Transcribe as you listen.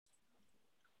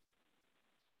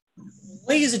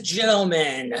Ladies and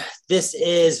gentlemen, this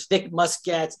is Vic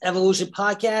Muscat's Evolution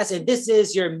Podcast, and this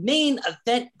is your main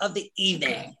event of the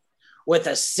evening with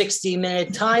a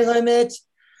 60-minute time limit.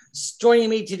 Joining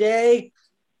me today,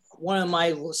 one of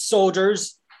my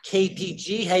soldiers,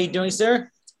 KPG. How you doing, sir?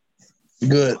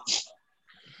 Good.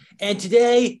 And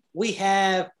today we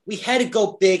had to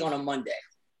go big on a Monday,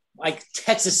 like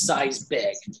Texas size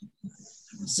big.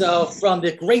 So from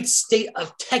the great state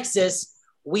of Texas,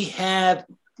 we have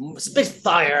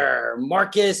Spitfire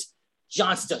Marcus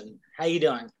Johnston. How you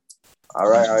doing? All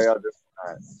right, how y'all doing?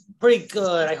 All right. Pretty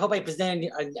good. I hope I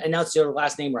announced your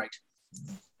last name right.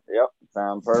 Yep,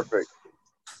 sound perfect.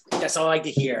 That's all I like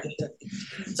to hear.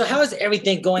 So how is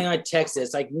everything going on in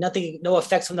Texas? Like nothing, no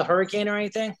effects from the hurricane or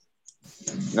anything?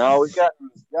 No, we've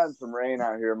gotten some rain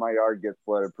out here. My yard gets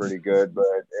flooded pretty good, but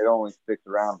it only sticks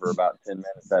around for about 10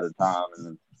 minutes at a time. And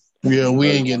then Yeah, we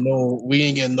ain't get no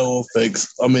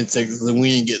effects. I'm in Texas and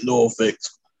we ain't get no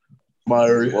effects. My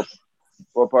area.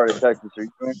 What part of Texas are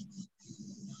you in?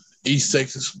 East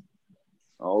Texas.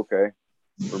 Oh, okay.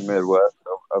 We're Midwest,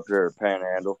 up here at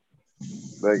Panhandle.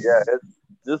 But yeah, it's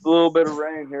just a little bit of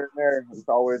rain here and there. It's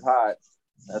always hot.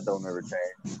 That don't never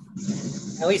change.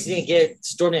 At least you didn't get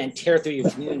stormed and tear through your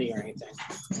community or anything.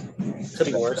 Could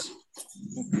be worse.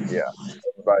 Yeah,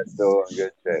 everybody's still in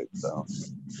good shape.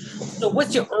 So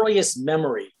what's your earliest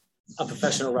memory of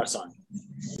professional wrestling?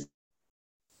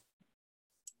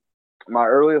 My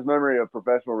earliest memory of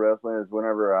professional wrestling is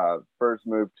whenever I first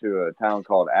moved to a town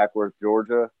called Ackworth,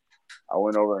 Georgia. I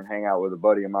went over and hang out with a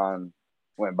buddy of mine,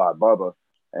 went by Bubba,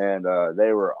 and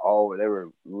they were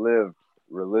lived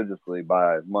religiously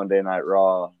by Monday Night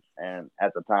Raw and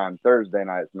at the time Thursday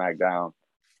Night SmackDown.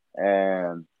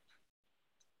 And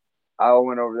I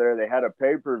went over there. They had a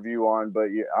pay-per-view on, but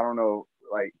I don't know,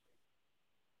 like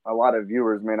a lot of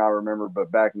viewers may not remember,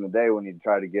 but back in the day when you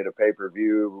tried to get a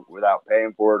pay-per-view without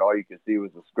paying for it, all you could see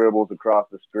was the scribbles across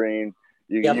the screen.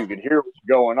 You could hear what's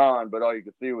going on, but all you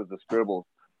could see was the scribbles.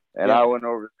 And I went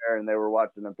over there and they were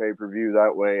watching the pay-per-view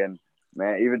that way. And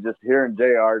man, even just hearing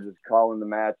JR just calling the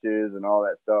matches and all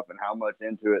that stuff and how much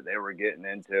into it they were getting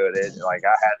into it, like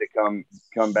I had to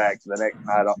come back the next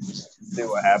night and see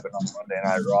what happened on Monday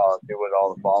Night Raw, see what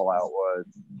all the fallout was.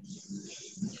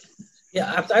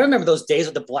 Yeah, I remember those days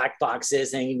with the black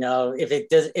boxes, and if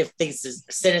they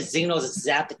send a Xenos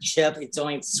zap the chip, it's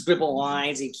only scribble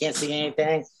lines, and you can't see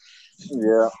anything.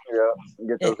 Yeah.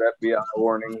 Get those FBI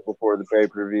warnings before the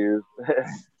pay-per-views.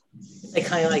 They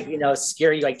kind of like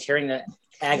scare you, like tearing the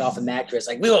tag off a mattress.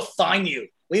 Like, we will find you.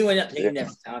 We went up.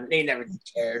 Never found. They never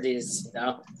cared.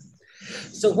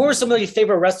 So, what were some of your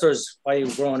favorite wrestlers while you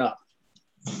were growing up?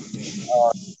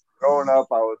 Growing up,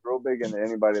 I was real big into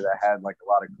anybody that had like a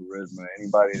lot of charisma,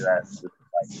 anybody that just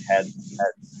like had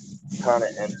a ton of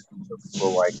energy.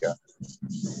 So like,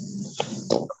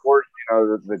 of course,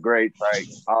 the greats like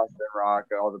Austin Rock,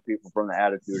 all the people from the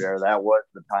Attitude Era. That was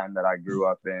the time that I grew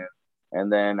up in.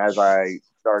 And then as I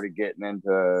started getting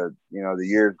into the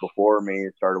years before me,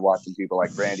 started watching people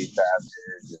like Randy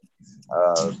Savage,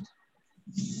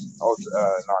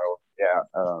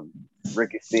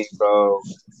 Ricky Steamboat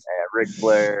and Ric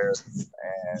Flair,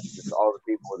 and just all the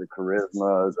people with the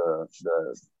charisma,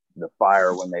 the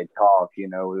fire when they talk,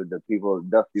 the people,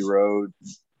 Dusty Rhodes.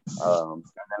 And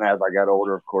then as I got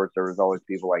older, of course, there was always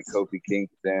people like Kofi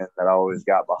Kingston that I always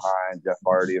got behind, Jeff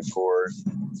Hardy, of course.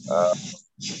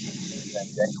 And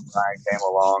Daniel Bryan came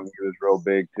along. He was real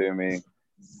big to me.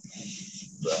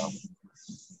 So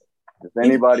just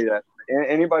anybody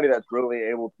that's really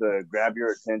able to grab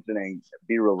your attention and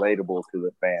be relatable to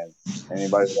the fans.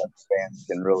 Anybody that the fans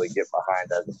can really get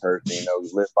behind as a person,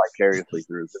 live vicariously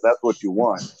through. Because that's what you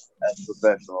want as a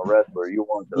professional wrestler. You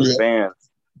want those fans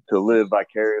to live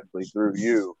vicariously through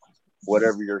you,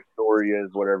 whatever your story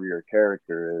is, whatever your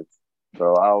character is.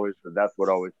 So that's what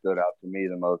always stood out to me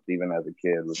the most, even as a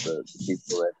kid, was the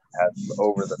people that had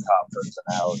over the top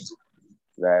personality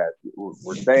that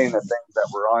were saying the things that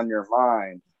were on your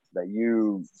mind that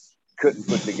you couldn't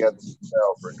put together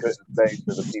yourself or couldn't say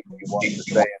to the people you wanted to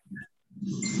say it.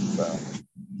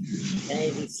 So. And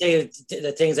if you say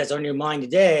the things that's on your mind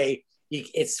today,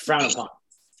 it's frowned upon.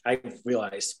 I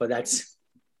realized, but that's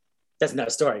another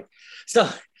story.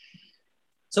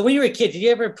 So when you were a kid, did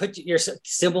you ever put any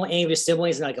of your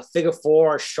siblings in like a figure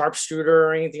four or sharpshooter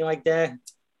or anything like that?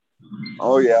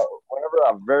 Oh yeah. Whenever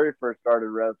I very first started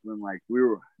wrestling, like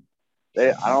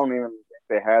I don't even think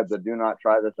they had the do not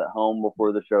try this at home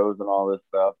before the shows and all this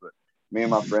stuff. But me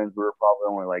and my friends, we were probably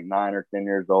only like 9 or 10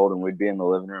 years old, and we'd be in the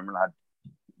living room, and I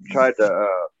tried to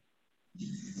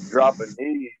drop a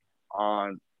knee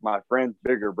on my friend's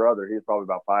bigger brother. He was probably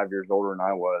about 5 years older than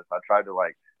I was. I tried to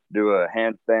like do a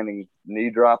handstanding knee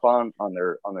drop on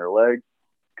their leg.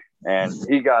 And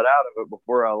he got out of it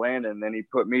before I landed, and then he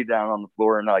put me down on the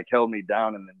floor and like held me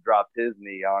down and then dropped his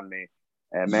knee on me.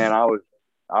 And man, I was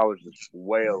just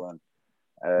wailing.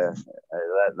 That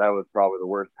was probably the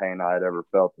worst pain I had ever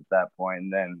felt at that point.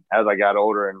 And then as I got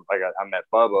older and like I met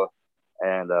Bubba,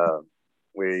 and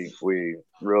we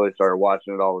really started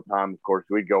watching it all the time. Of course,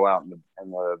 we'd go out in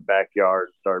the backyard,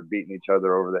 and start beating each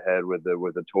other over the head with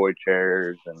the toy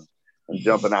chairs and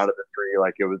jumping out of the tree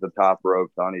like it was the top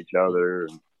ropes on each other.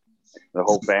 And the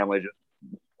whole family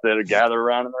just gather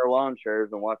around in their lawn chairs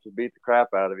and watch us beat the crap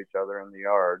out of each other in the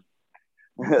yard.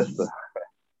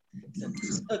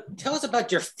 So tell us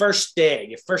about your first day,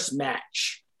 your first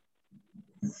match.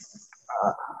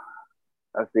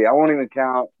 Let's see. I won't even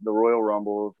count the Royal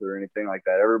Rumbles or anything like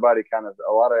that. Everybody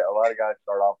a lot of guys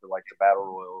start off with like the Battle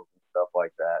Royals and stuff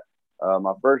like that.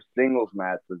 My first singles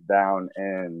match was down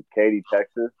in Katy,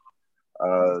 Texas,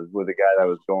 with a guy that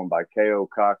was going by K.O.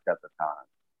 Cox at the time.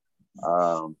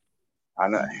 I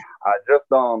know I just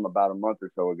saw him about a month or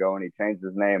so ago, and he changed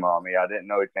his name on me. I didn't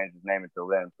know he changed his name until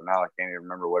then, so now I can't even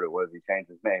remember what it was he changed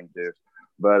his name to.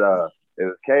 But it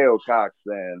was K.O. Cox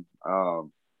then,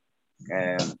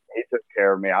 and he took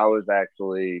care of me. I was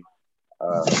actually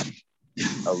a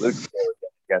luchador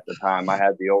at the time. I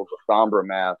had the old Sombra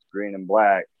mask, green and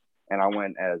black, and I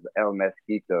went as El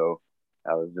Mezquito.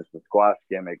 I was just a squash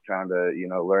gimmick, trying to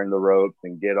learn the ropes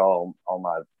and get all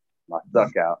my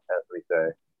stuck out, as we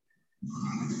say.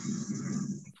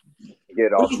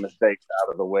 Get all the mistakes out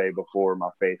of the way before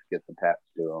my face gets attached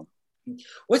to them.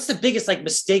 What's the biggest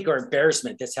mistake or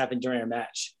embarrassment that's happened during a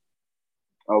match?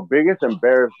 Oh, biggest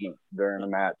embarrassment during a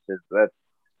match is that's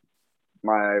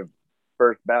my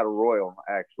first battle royal,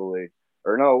 actually.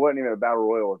 Or no, it wasn't even a battle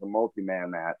royal. It was a multi-man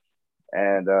match.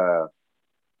 And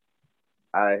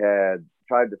I had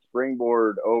tried to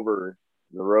springboard over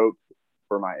the ropes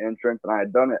for my entrance, and I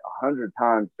had done it 100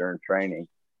 times during training.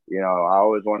 I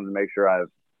always wanted to make sure I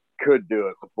could do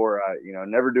it before I,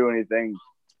 never do anything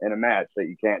in a match that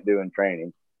you can't do in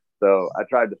training. So I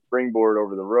tried to springboard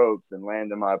over the ropes and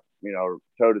land in my,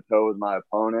 toe to toe with my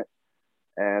opponent.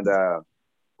 And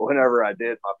whenever I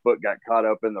did, my foot got caught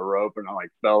up in the rope and I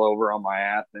fell over on my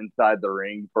ass inside the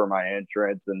ring for my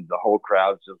entrance. And the whole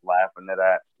crowd's just laughing it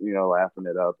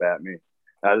up at me.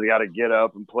 I just got to get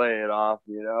up and play it off.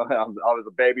 I was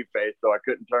a baby face, so I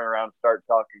couldn't turn around and start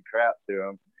talking crap to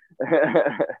him.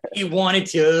 He wanted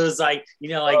to. It was like,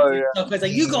 it's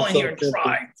like, you go in here and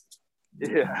try.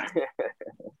 Yeah.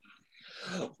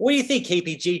 What do you think,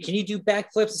 KPG? Can you do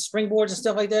backflips and springboards and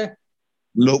stuff like that?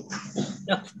 Nope.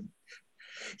 No.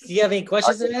 Do you have any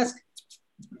questions to ask?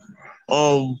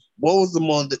 What was the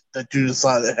moment that you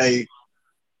decided, hey,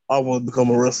 I want to become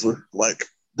a wrestler?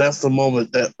 That's the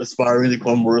moment that inspired me to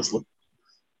become a wrestler.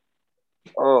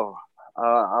 Oh,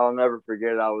 I'll never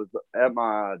forget. I was at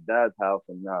my dad's house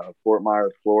in Fort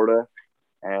Myers, Florida,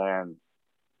 and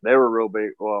they were real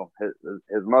big. Well,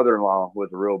 his mother-in-law was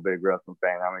a real big wrestling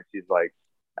fan. I mean, she's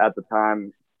at the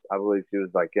time, I believe she was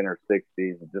in her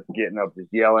 60s, just getting up,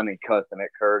 just yelling and cussing at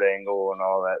Kurt Angle and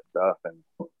all that stuff.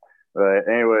 But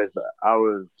anyways, I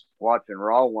was watching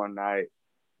Raw one night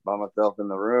by myself in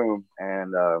the room,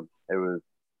 and it was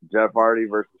Jeff Hardy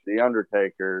versus The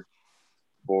Undertaker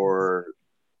for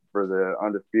the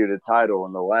undisputed title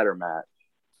in the ladder match.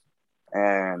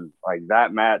 And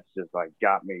that match just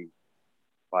got me.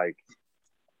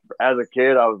 As a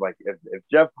kid, I was like, if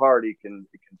Jeff Hardy can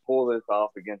pull this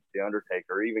off against The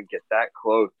Undertaker, or even get that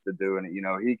close to doing it,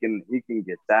 he can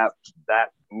get that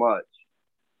much,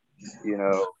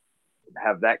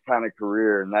 have that kind of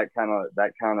career and that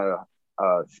kind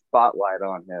of spotlight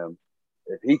on him.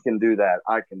 If he can do that,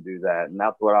 I can do that, and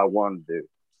that's what I want to do.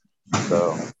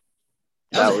 So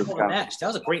that was a cool match. That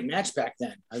was a great match back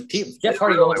then. Jeff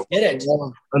Hardy always did it.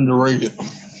 Underrated.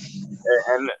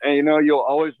 And you'll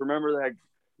always remember that.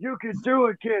 You could do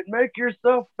it, kid. Make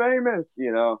yourself famous. I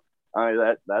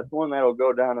mean, that's one that'll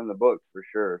go down in the books for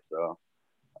sure. So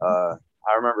I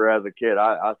remember as a kid,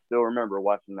 I still remember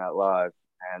watching that live,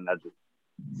 and that just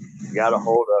got a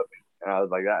hold of me. And I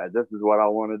was like, this is what I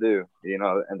want to do,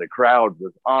 and the crowd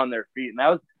was on their feet.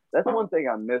 And that's one thing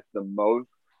I miss the most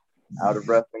out of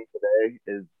wrestling today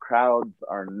is crowds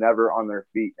are never on their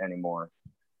feet anymore.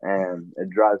 And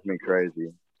it drives me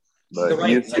crazy. But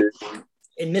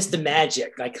it missed the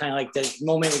magic, kind of the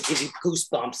moment it gives you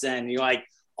goosebumps and you're like,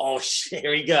 oh shit,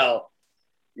 here we go.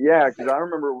 Yeah, because I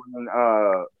remember when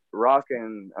Rock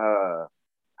and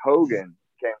Hogan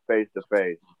came face to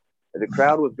face. The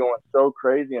crowd was going so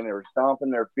crazy, and they were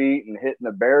stomping their feet and hitting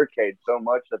the barricade so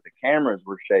much that the cameras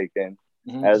were shaking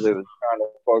as it was trying to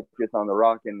focus on The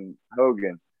Rock and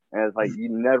Hogan. And it's like you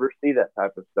never see that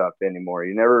type of stuff anymore.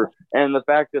 You never. And the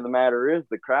fact of the matter is,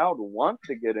 the crowd wants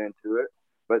to get into it,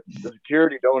 but the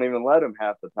security don't even let them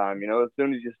half the time. As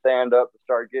soon as you stand up and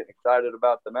start getting excited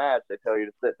about the match, they tell you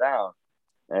to sit down.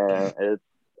 And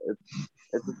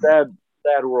it's a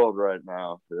sad world right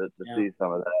now to see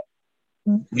some of that.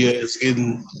 Yeah, it's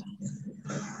getting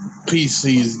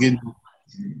PC is getting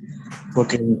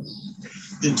fucking.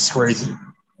 It's crazy.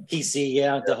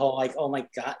 PC, the whole like, oh my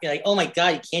god,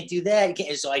 you can't do that. You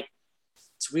can't. It's like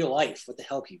it's real life. What the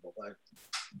hell, people? But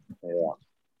yeah,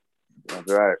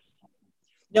 that's right.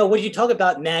 No, when you talk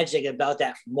about magic, about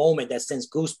that moment that sends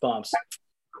goosebumps.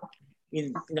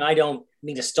 I don't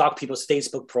mean to stalk people's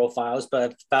Facebook profiles,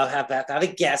 but if I have a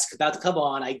guest about to come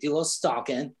on, I do a little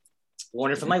stalking.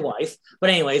 Warning for my wife. But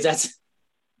anyways, that's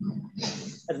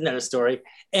another story.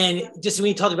 And just when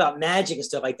you talk about magic and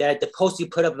stuff like that, the post you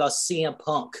put up about CM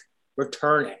Punk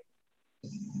returning,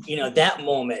 that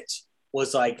moment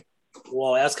was like,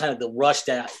 whoa, that was kind of the rush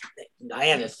that I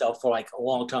haven't felt for like a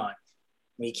long time.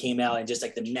 When he came out and just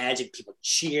like the magic, people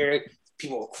cheered,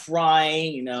 people were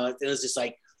crying, it was just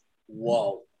like,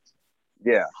 whoa.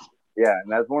 Yeah,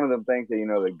 and that's one of them things that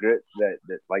the grit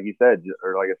that like you said,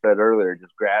 or like I said earlier,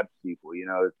 just grabs people.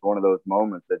 It's one of those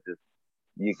moments that just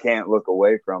you can't look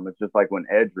away from. It's just like when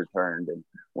Edge returned and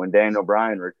when Daniel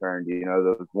Bryan returned.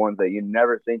 Those ones that you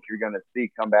never think you're going to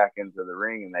see come back into the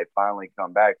ring, and they finally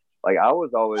come back. Like I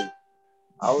was always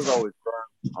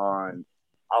firm on.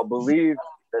 I'll believe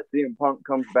that CM Punk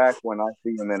comes back when I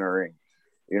see him in a ring.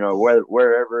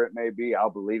 Wherever it may be, I'll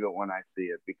believe it when I see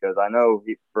it, because I know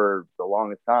for the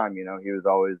longest time, he was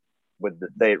always with the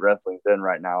state wrestling's in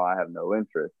right now. I have no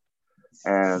interest.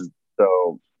 And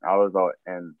so I was all,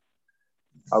 and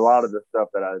a lot of the stuff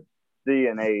that I see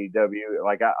in AEW,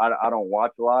 like I don't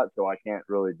watch a lot, so I can't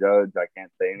really judge. I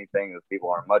can't say anything. Those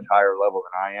people are much higher level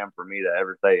than I am for me to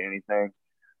ever say anything.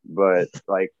 But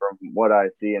like from what I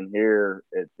see and hear,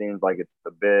 it seems like it's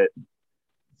a bit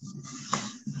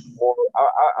more,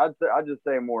 I'd just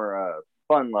say more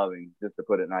fun loving, just to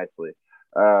put it nicely,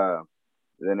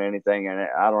 than anything. And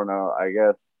I don't know, I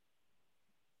guess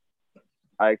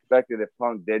I expected if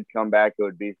Punk did come back, it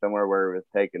would be somewhere where it was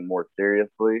taken more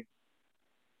seriously,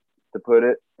 to put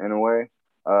it in a way.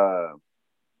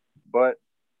 But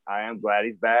I am glad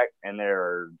he's back, and there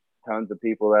are tons of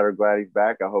people that are glad he's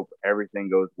back. I hope everything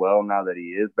goes well now that he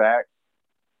is back.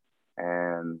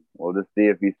 And we'll just see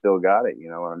if he still got it. You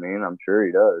know what I mean? I'm sure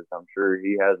he does. I'm sure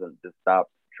he hasn't just stopped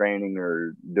training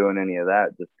or doing any of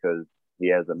that just because he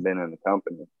hasn't been in the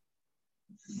company.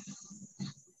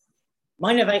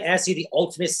 Mind if I ask you the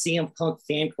ultimate CM Punk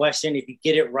fan question? If you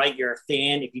get it right, you're a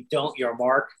fan. If you don't, you're a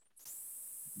mark.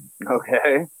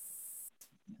 Okay.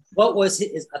 What was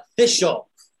his official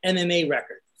MMA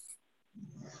record?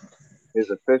 His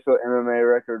official MMA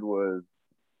record was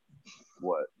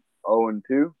what?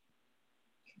 0-2?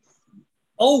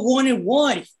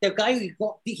 1-1. The guy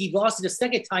he lost it the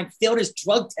second time failed his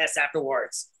drug test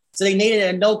afterwards. So they made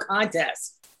it a no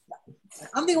contest.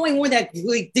 I'm the only one that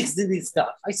really digs into this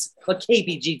stuff. But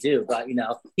KPG too, but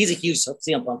he's a huge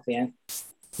CM Punk fan.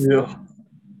 Yeah.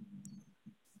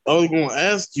 I was going to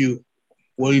ask you,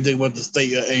 what do you think about the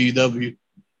state of AEW?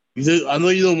 I know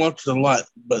you don't watch it a lot,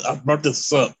 but I brought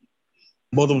this up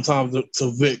multiple times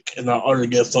to Vic and our other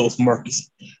guest host, Marcus.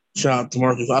 Shout out to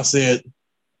Marcus. I said,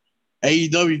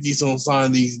 AEW needs to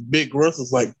sign these big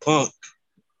wrestlers like Punk,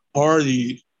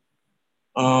 Hardy,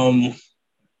 who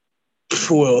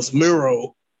else?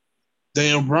 Miro,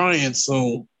 Dan Bryan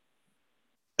soon.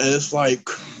 And it's like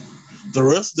the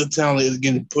rest of the talent is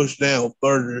getting pushed down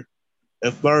further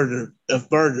and further and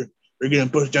further. They're getting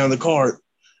pushed down the card.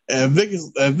 And Vic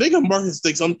and Marcus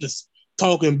thinks I'm just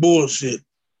talking bullshit.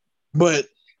 But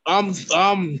I'm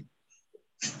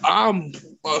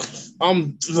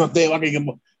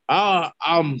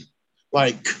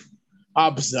like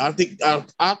opposite. I think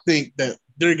that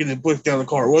they're getting pushed down the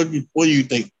card. What do you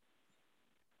think?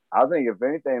 I think if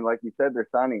anything, like you said, they're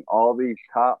signing all these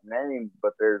top names,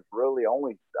 but there's really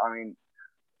only,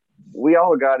 we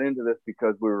all got into this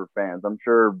because we were fans. I'm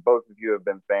sure both of you have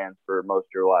been fans for most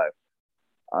of your life.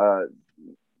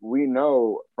 We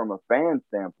know from a fan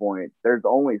standpoint, there's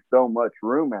only so much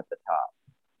room at the top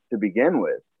to begin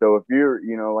with. So if you're,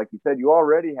 like you said, you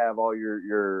already have all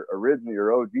your original,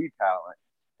 your OG talent,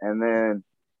 and then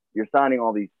you're signing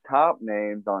all these top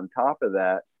names on top of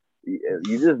that.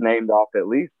 You just named off at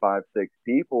least 5-6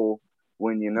 people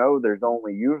when there's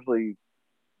only usually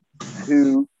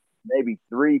 2, maybe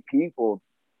 3 people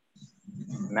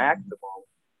maximum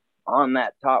on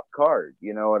that top card.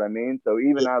 You know what I mean? So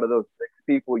even out of those 6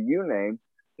 people you named,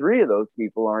 three of those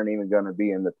people aren't even going to be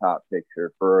in the top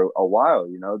picture for a while.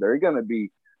 You know, they're going to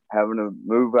be having to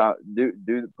move out,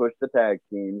 push the tag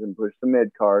teams and push the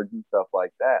mid cards and stuff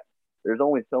like that. There's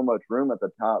only so much room at the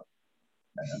top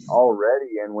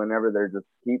already, and whenever they're just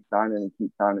keep signing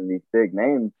these big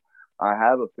names, I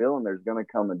have a feeling there's going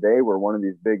to come a day where one of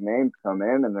these big names come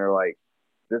in and they're like,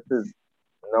 this is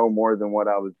no more than what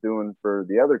I was doing for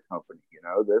the other company. You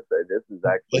know, this is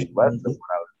actually less than what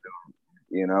I was doing.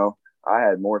 You know, I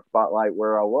had more spotlight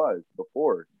where I was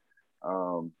before.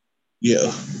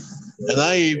 Yeah. And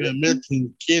I even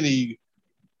mentioned Kenny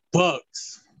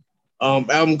Bucks,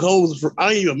 Adam Cole's.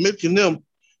 I ain't even mentioned them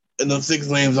in the six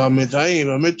names I mentioned. I ain't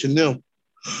even mentioned them.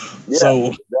 Yeah,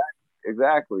 so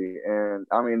exactly. And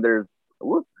I mean, there's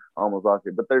almost lost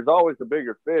it, but there's always a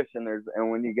bigger fish, and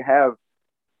when you have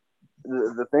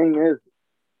the thing is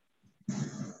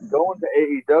going to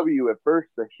AEW at first,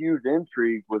 the huge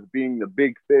intrigue was being the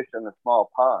big fish in the small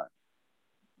pond,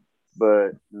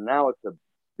 but now it's a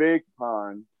big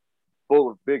pond full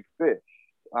of big fish.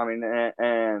 I mean,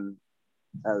 and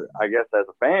I guess as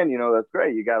a fan, you know, that's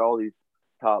great. You got all these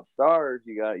top stars.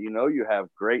 You got, you know, you have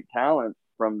great talent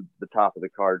from the top of the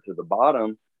card to the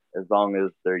bottom, as long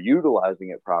as they're utilizing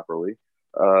it properly.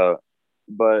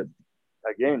 But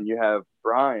again, you have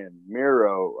Brian,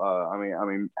 Miro. I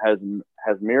mean,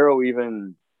 has Miro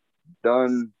even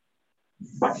done?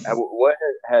 What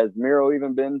has Miro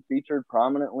even been featured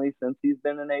prominently since he's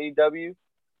been in AEW?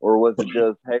 Or was it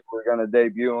just, hey, we're going to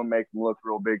debut him, make him look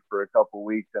real big for a couple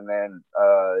weeks, and then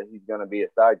he's going to be a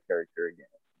side character again?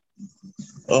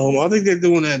 I think they're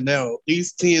doing that now.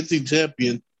 He's TNT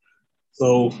champion,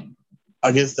 so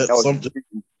I guess that's something.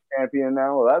 Champion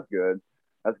now? Well, that's good.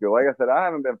 That's good. Like I said, I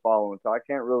haven't been following, so I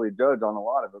can't really judge on a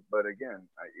lot of it. But again,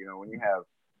 you know, when you have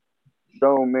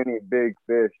so many big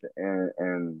fish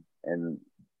and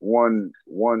one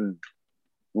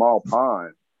small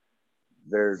pond,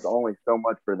 there's only so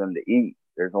much for them to eat.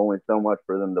 There's only so much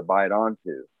for them to bite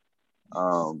onto.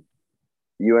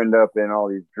 You end up in all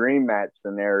these dream match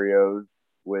scenarios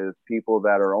with people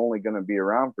that are only going to be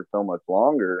around for so much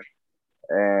longer,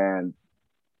 and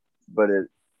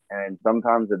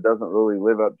sometimes it doesn't really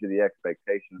live up to the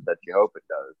expectations that you hope it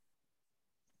does.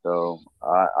 So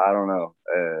I don't know.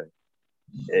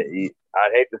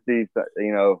 I'd hate to see,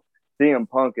 you know, CM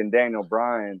Punk and Daniel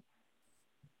Bryan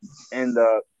end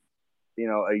up, you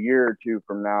know, a year or two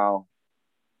from now,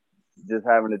 just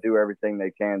having to do everything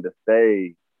they can to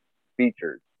stay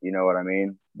featured. You know what I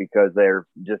mean? Because they're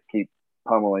just keep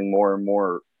pummeling more and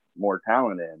more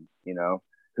talent in. You know,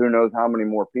 who knows how many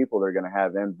more people they're going to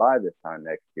have in by this time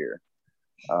next year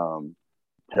to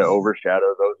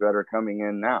overshadow those that are coming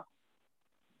in now.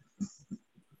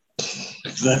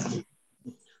 Exactly.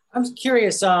 I'm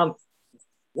curious.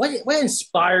 What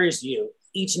inspires you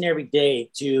each and every day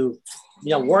to, you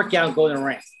know, work out and go to the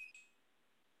ring?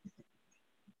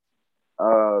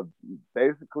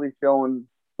 Basically showing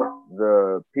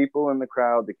the people in the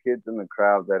crowd, the kids in the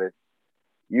crowd, that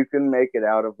you can make it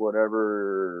out of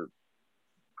whatever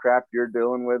crap you're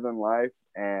dealing with in life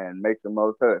and make the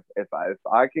most of it. If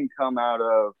I can come out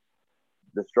of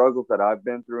the struggles that I've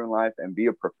been through in life and be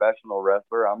a professional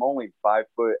wrestler, I'm only 5'8"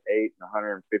 and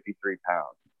 153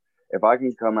 pounds. If I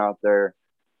can come out there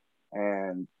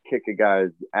and kick a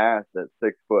guy's ass at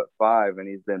 6'5" and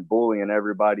he's been bullying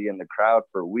everybody in the crowd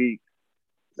for weeks,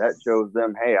 that shows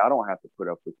them, hey, I don't have to put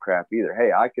up with crap either.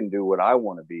 Hey, I can do what I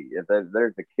want to be. If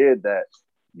there's a kid that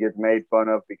gets made fun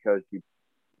of because he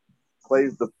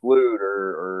plays the flute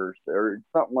or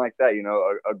something like that, you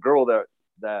know, a girl that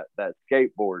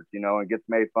skateboards, you know, and gets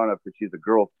made fun of because she's a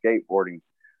girl skateboarding.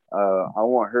 I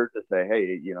want her to say,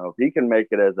 hey, you know, if he can make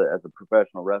it as a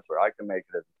professional wrestler, I can make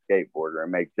it as a skateboarder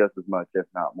and make just as much, if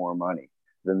not more money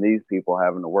than these people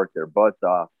having to work their butts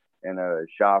off in a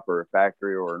shop or a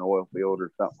factory or an oil field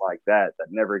or something like that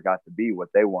never got to be what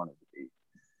they wanted to be.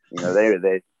 You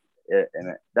know,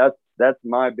 and that's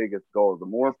my biggest goal. The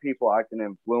more people I can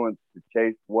influence to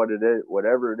chase what it is,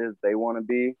 whatever it is they want to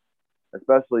be,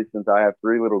 especially since I have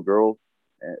 3 little girls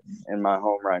in my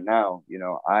home right now, you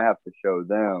know, I have to show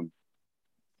them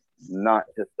not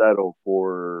to settle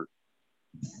for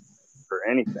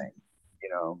anything. You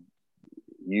know,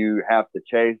 you have to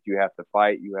chase, you have to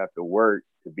fight, you have to work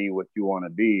to be what you want to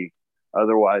be.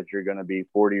 Otherwise, you're going to be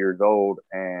 40 years old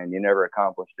and you never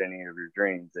accomplished any of your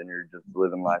dreams and you're just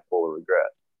living life full of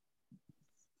regret.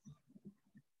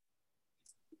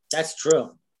 That's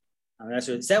true. I mean,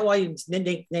 is that why you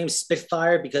named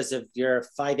Spitfire, because of your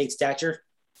 5'8" stature?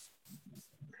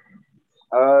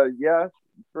 Yeah,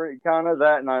 pretty kind of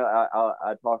that, and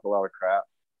I talk a lot of crap.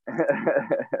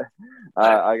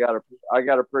 I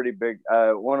got a pretty big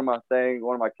one of my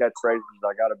catchphrases is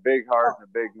I got a big heart and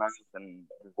a big mouth and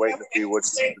just waiting to see which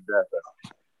one's the death.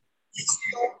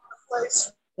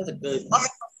 That's a good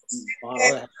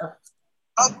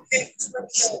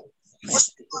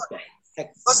Hey,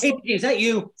 is that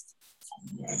you?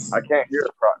 I can't hear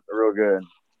it real good.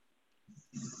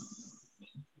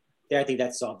 Yeah, I think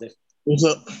that solved it. What's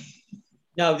up?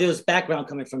 No, there was background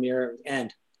coming from your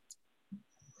end.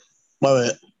 My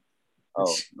bad.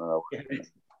 Oh, no.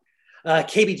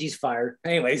 KBG's fired.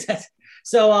 Anyways,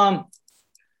 so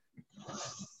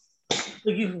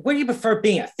what do you prefer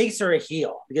being, a face or a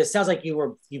heel? Because it sounds like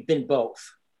you've been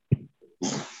both.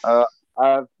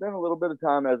 I've spent a little bit of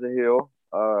time as a heel.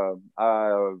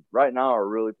 Right now I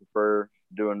really prefer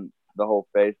doing the whole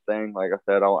face thing. Like I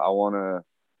said, I want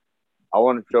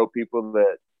to show people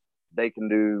that they can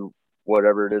do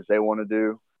whatever it is they want to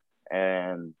do,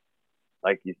 and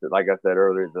like I said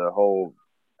earlier, the whole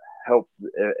help.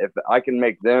 If I can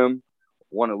make them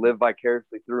want to live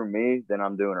vicariously through me, then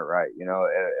I'm doing it right. You know,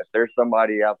 if there's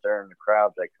somebody out there in the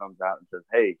crowd that comes out and says,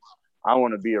 "Hey, I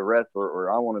want to be a wrestler,"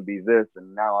 or "I want to be this,"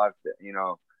 and now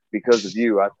because of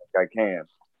you, I think I can.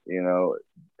 You know,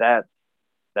 that's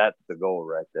the goal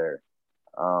right there.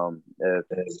 Even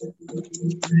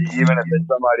if it's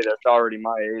somebody that's already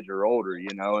my age or older,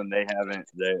 you know, and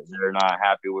they're not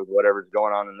happy with whatever's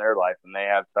going on in their life, and they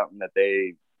have something that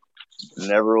they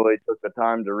never really took the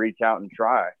time to reach out and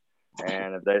try.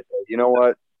 And if they say, you know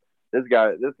what, this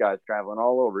guy's traveling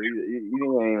all over. He ain't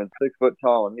even 6 foot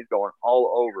tall, and he's going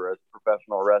all over as a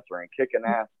professional wrestler and kicking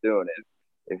ass doing it.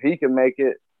 If he can make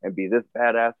it and be this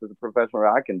badass as a professional,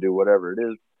 I can do whatever it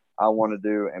is I want to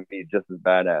do and be just as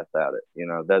badass at it. You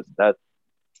know, that's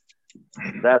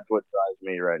what drives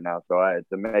me right now. So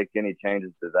to make any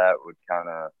changes to that would kind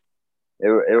of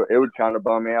it would kind of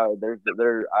bum me out.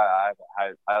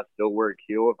 I still work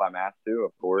heel if I'm asked to,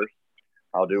 of course.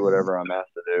 I'll do whatever I'm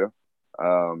asked to do.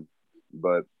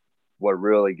 But what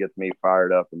really gets me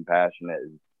fired up and passionate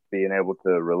is being able to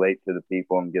relate to the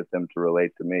people and get them to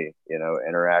relate to me. You know,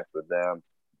 interact with them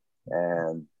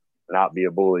and not be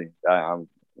a bully. I'm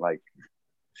like,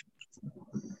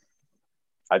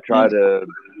 I try to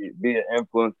be an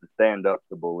influence to stand up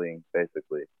to bullying,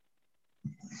 basically.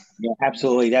 Yeah,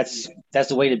 absolutely. That's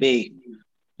the way to be.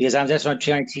 Because that's what I'm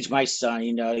trying to teach my son.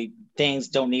 You know, things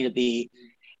don't need to be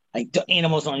like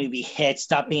animals don't need to be hit.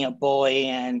 Stop being a bully,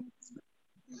 and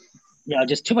you know,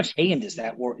 just too much hate in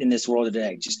this world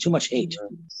today. Just too much hate.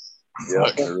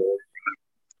 Yeah.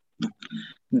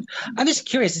 I'm just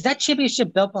curious. Is that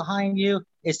championship belt behind you?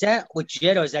 Is that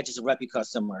legit, or is that just a replica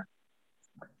somewhere?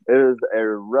 It is a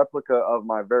replica of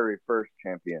my very first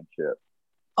championship.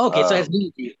 Okay, so it has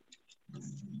meaning to you.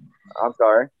 I'm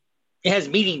sorry? It has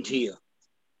meaning to you.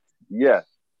 Yes.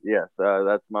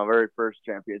 That's my very first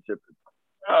championship.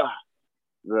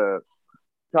 The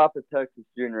top of Texas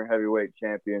Junior Heavyweight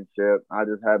Championship. I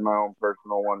just had my own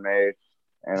personal one made,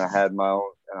 and I had my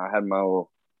little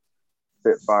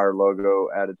Spitfire logo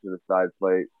added to the side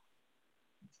plate.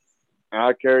 And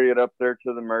I carry it up there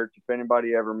to the merch. If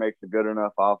anybody ever makes a good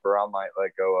enough offer, I might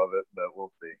let go of it, but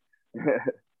we'll see.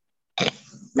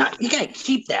 Now, you got to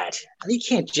keep that. You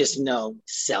can't just,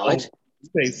 sell it. You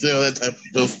can't sell that type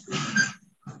of stuff.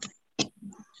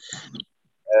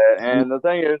 And the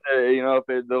thing is,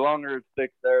 the longer it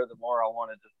sticks there, the more I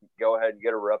want to just go ahead and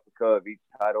get a replica of each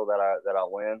title that I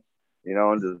win,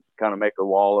 and just kind of make a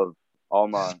wall of all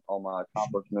my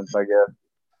accomplishments, I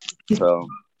guess. So,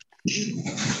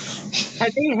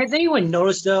 has anyone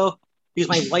noticed though? Because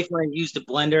my wife went and used the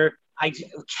blender, I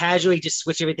casually just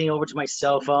switched everything over to my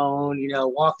cell phone.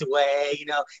 Walked away.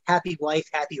 Happy wife,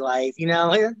 happy life.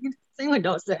 Has anyone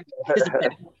noticed that? Is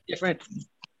it different?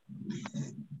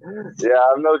 Yeah,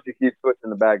 I've noticed you keep switching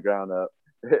the background up.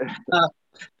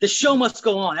 The show must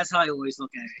go on. That's how I always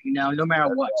look at it. No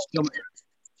matter what.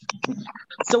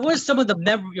 So, what are some of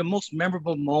your most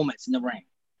memorable moments in the ring?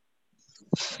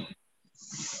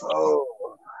 Oh,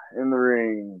 in the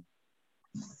ring.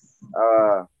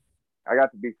 I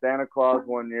got to be Santa Claus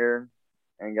one year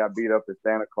and got beat up as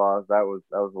Santa Claus. That was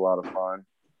a lot of fun.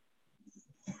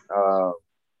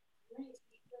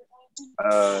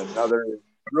 Another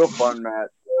real fun match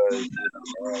was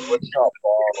Wichita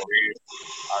Falls.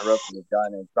 I wrestled a guy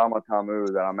named Sama Tamu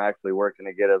that I'm actually working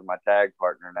to get as my tag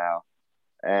partner now.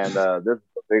 And this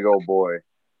is a big old boy.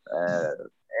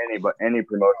 Any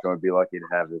promotion would be lucky to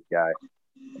have this guy.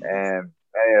 And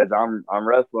as I'm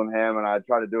wrestling him, and I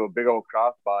try to do a big old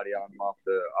crossbody on him off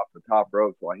the top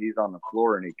rope while he's on the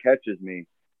floor, and he catches me,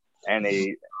 and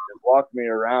just walks me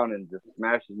around and just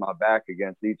smashes my back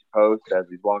against each post as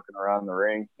he's walking around the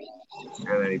ring.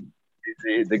 And then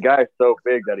the guy's so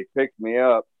big that he picks me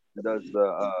up, does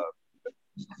the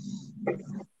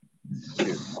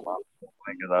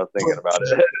because I was thinking about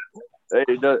it.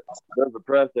 He does the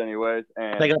press anyways,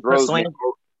 and like throws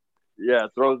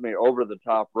me over the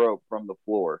top rope from the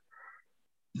floor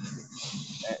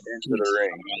into the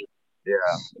ring.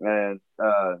 Yeah, and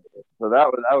so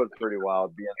that was pretty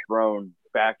wild, being thrown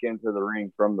back into the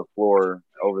ring from the floor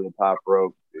over the top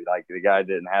rope. Like the guy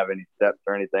didn't have any steps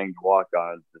or anything to walk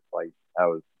on. It's just like that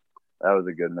was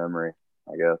a good memory,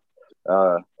 I guess.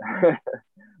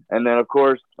 And then of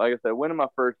course, like I said, winning my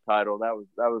first title, that was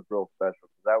real special.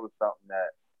 That was something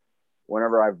that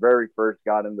whenever I very first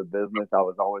got into business, I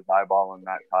was always eyeballing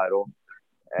that title,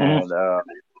 and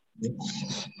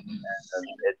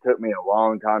it took me a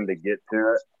long time to get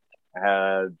to it. I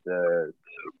had to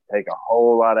take a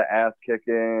whole lot of ass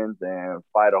kickings and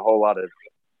fight a whole lot of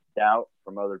doubt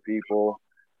from other people,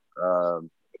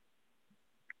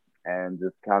 and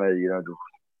just kind of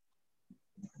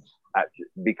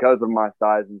because of my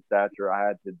size and stature,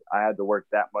 I had to work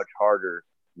that much harder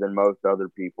than most other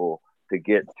people to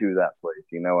get to that place.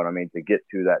 You know what I mean? To get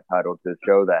to that title, to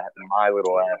show that my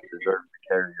little ass deserves to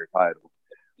carry your title.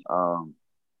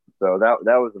 So that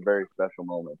was a very special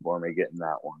moment for me, getting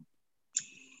that one.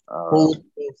 Who's the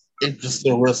most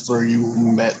interesting wrestler you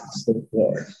met so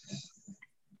far?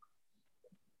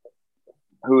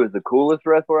 Who is the coolest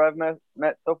wrestler I've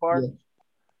met so far? Yeah.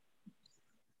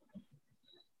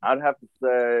 I'd have to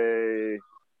say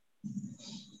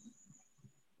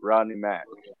Rodney Mack.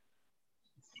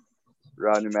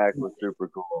 Rodney Mack was super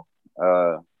cool.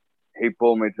 He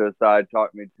pulled me to the side,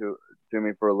 talked to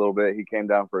me for a little bit. He came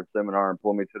down for a seminar and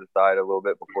pulled me to the side a little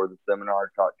bit before the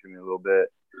seminar, talked to me a little bit.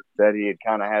 Said he had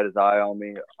kind of had his eye on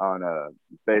me on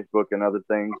Facebook and other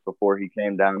things before he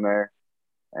came down there.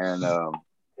 And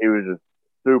he was just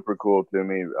super cool to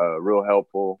me, real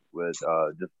helpful with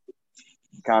just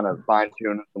kind of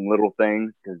fine-tuning some little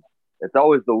things, because it's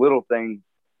always the little things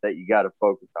that you got to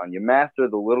focus on. You master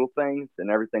the little things and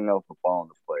everything else will fall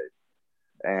into place.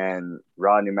 And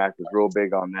Rodney Mack was real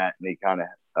big on that, and he kind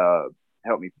of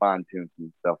helped me fine-tune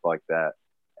some stuff like that.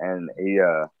 And he,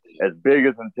 as big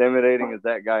as intimidating as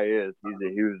that guy is,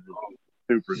 he was just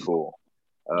super cool.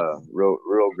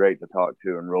 Real great to talk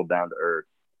to and real down to earth.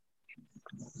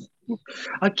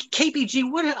 KPG,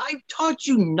 what I taught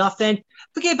you nothing.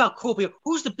 Forget about cool people.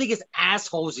 Who's the biggest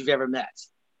assholes you've ever met?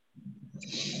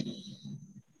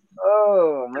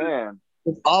 Oh man,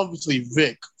 it's obviously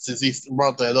Vic, since he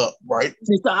brought that up, right?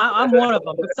 I'm one of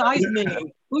them. Besides me,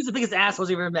 who's the biggest assholes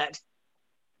you've ever met?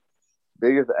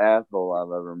 Biggest asshole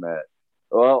I've ever met.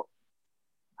 Well,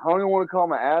 I don't even want to call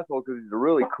him an asshole because he's a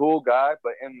really cool guy,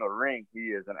 but in the ring,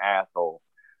 he is an asshole.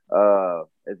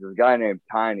 It's this guy named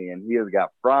Tiny, and he has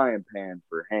got frying pans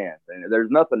for hands, and there's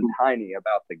nothing tiny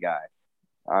about the guy.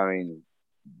 I mean,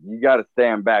 you got to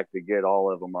stand back to get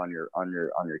all of them on your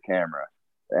camera.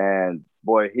 And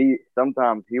boy,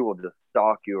 sometimes he will just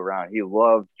stalk you around. He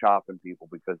loves chopping people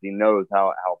because he knows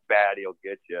how bad he'll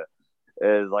get you.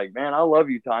 It's like, man, I love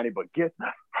you, Tiny, but get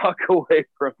the fuck away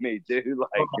from me, dude.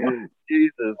 Like,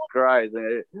 Jesus Christ.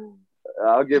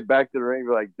 I'll get back to the ring and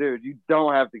be like, dude, you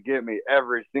don't have to get me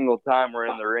every single time we're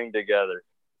in the ring together.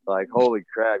 Like, holy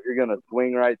crap, you're going to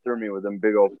swing right through me with them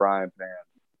big old frying pans.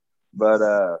 But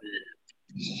other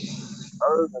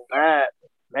than that,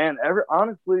 man,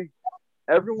 honestly,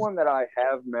 everyone that I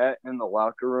have met in the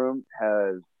locker room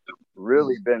has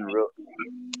really been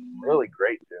really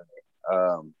great to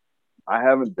me. I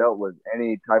haven't dealt with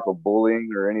any type of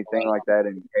bullying or anything like that,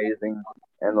 any hazing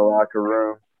in the locker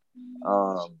room.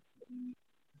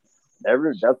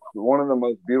 That's one of the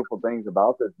most beautiful things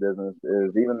about this business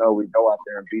is even though we go out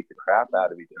there and beat the crap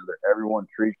out of each other, everyone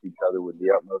treats each other with the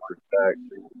utmost respect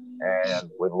and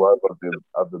with love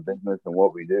of the business and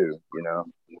what we do, you know.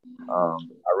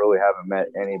 I really haven't met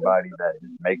anybody that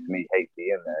makes me hate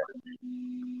being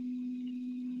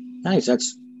there. Nice.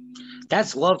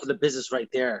 That's love for the business right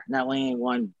there. Not letting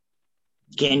anyone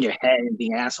get in your head and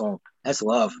being an asshole. That's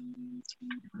love.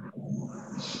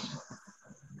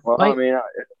 Well, I mean,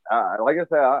 like I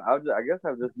said, I guess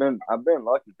I've been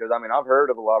lucky because I mean I've heard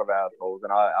of a lot of assholes,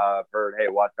 and I've heard, hey,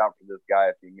 watch out for this guy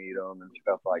if you meet him and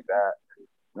stuff like that,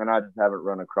 and I just haven't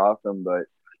run across them. But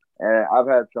I've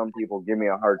had some people give me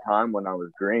a hard time when I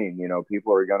was green. You know,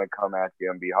 people are gonna come at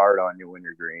you and be hard on you when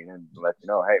you're green and let you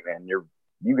know, hey man, you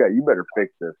better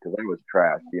fix this because I was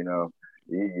trash. You know,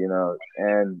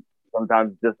 and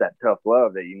sometimes just that tough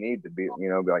love that you need to be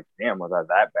like, damn, was I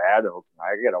that bad?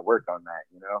 I got to work on that,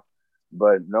 you know?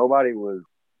 But nobody was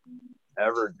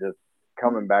ever just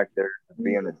coming back there just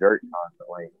being a jerk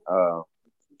constantly.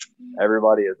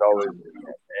 Everybody has always,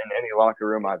 in any locker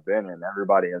room I've been in,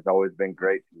 everybody has always been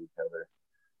great to each other.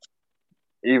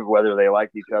 Even whether they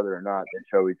like each other or not, they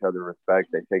show each other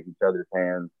respect. They take each other's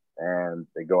hands, and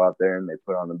they go out there and they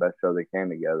put on the best show they can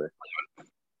together.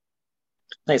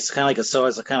 Nice, kind of like it's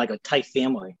kind of like a tight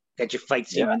family. Got your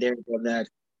fights here and there above that.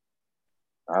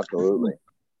 Absolutely.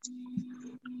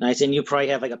 Nice, and you probably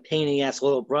have like a pain in the ass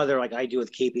little brother like I do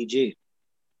with KPG.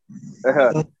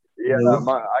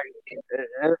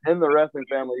 In the wrestling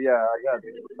family, I got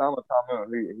Sama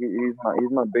Tamu.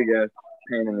 He's my big ass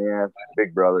pain in the ass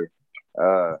big brother.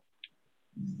 And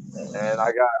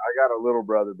I got a little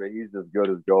brother, but he's as good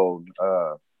as gold.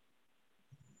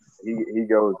 He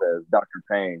goes as Dr.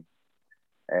 Payne,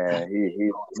 and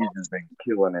he's just been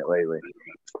killing it lately.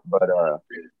 But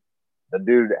the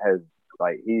dude has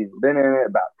he's been in it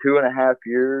about 2.5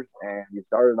 years, and he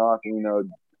started off,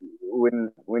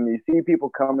 when you see people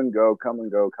come and go in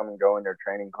their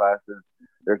training classes,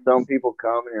 there's some people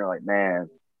come and you're like, man,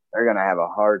 they're gonna have a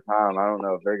hard time. I don't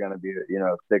know if they're gonna be,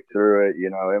 stick through it.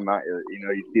 It might,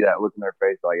 you see that look in their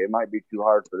face, like it might be too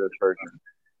hard for this person.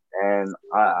 And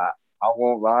I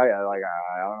won't lie, I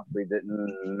honestly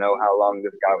didn't know how long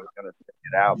this guy was gonna stick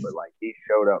it out, but he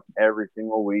showed up every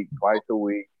single week, twice a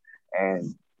week,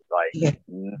 and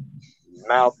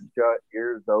mouth shut,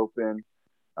 ears open.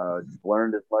 Just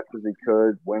learned as much as he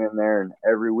could, went in there, and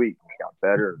every week he got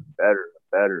better and better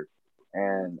and better.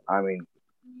 And I mean,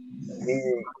 he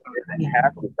isn't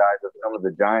half the size of some of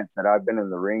the giants that I've been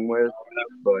in the ring with,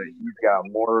 but he's got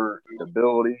more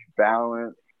stability,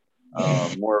 balance,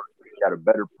 he's got a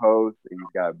better post, he's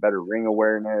got better ring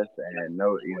awareness, and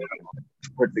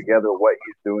put together what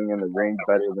he's doing in the ring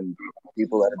better than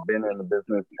people that have been in the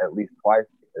business at least twice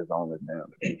as long as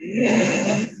him.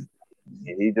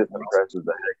 He just impresses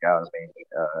the heck out of me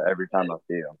every time I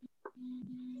see him.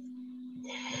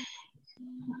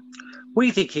 What do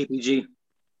you think, KPG?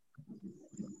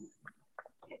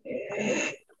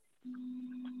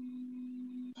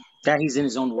 That he's in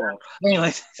his own world.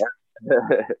 Anyways,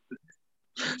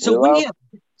 so when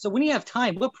you have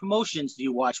time, what promotions do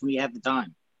you watch when you have the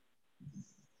time?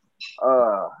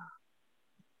 I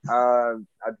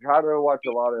try to watch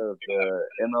a lot of the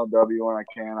MLW when I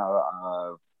can.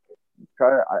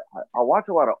 I watch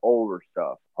a lot of older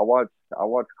stuff. I watch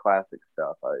classic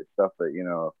stuff, stuff that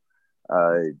you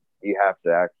have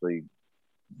to actually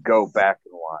go back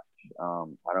and watch. I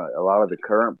don't know, a lot of the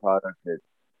current product.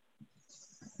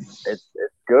 It's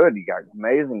good. You got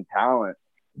amazing talent,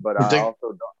 but I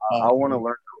also I want to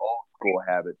learn the old school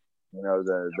habits.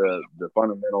 The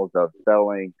fundamentals of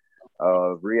selling,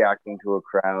 of reacting to a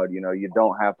crowd. You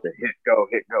don't have to hit go.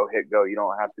 You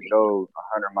don't have to go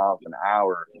 100 miles an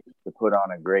hour to put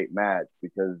on a great match,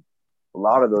 because a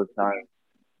lot of those times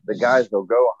the guys will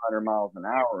go 100 miles an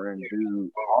hour and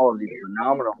do all of these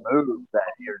phenomenal moves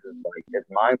that you're just like, it's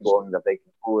mind blowing that they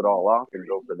can pull it all off and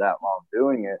go for that long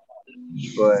doing it.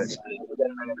 But 10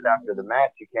 minutes after the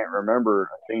match, you can't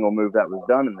remember a single move that was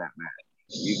done in that match.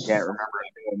 You can't remember a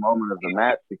single moment of the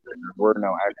match because there were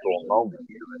no actual moments.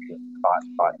 It was just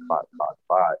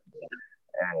spot.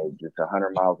 And it's just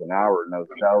 100 miles an hour, no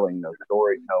selling, no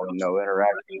storytelling, no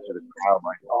interaction to the crowd.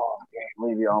 Like, oh, I can't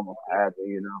believe you almost had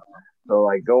me, So,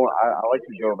 I like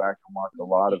to go back and watch a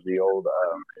lot of the old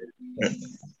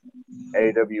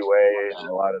AWA,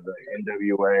 a lot of the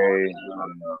NWA,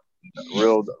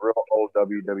 real old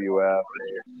WWF,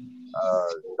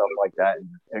 stuff like that, and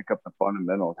just pick up the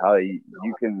fundamentals. How you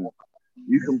can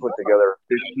put together a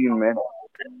 15-minute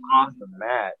awesome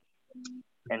match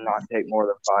and not take more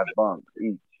than 5 bumps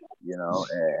each,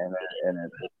 and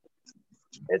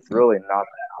it's really not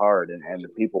that hard, and the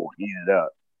people will eat it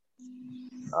up.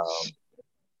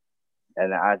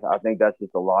 And I think that's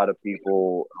just a lot of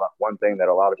people. One thing that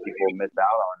a lot of people miss out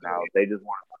on now is they just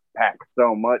want to pack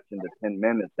so much into 10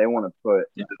 minutes. They want to put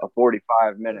a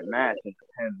 45-minute match into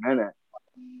 10 minutes,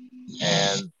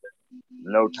 and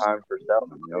no time for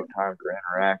selling, no time for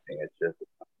interacting. It's just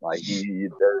like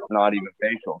there's not even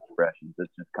facial expressions.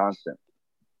 It's just constant.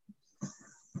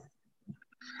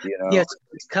 Yeah,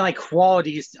 it's kind of like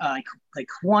qualities, like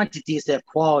quantity instead of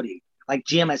quality. Like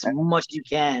jam as much as you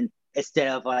can instead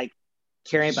of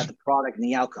caring about the product and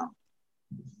the outcome.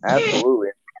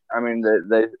 Absolutely. I mean,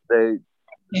 the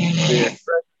expression's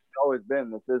always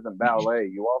been, this isn't ballet.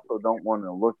 You also don't want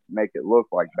to make it look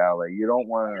like ballet. You don't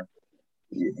want to.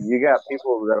 You got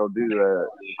people that'll do the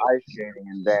ice skating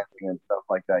and dancing and stuff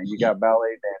like that. You got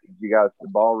ballet dancers. You got the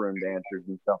ballroom dancers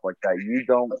and stuff like that. You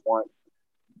don't want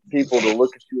people to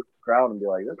look at you in the crowd and be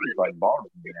like, this is like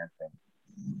ballroom dancing.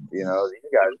 You know,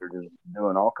 these guys are just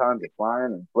doing all kinds of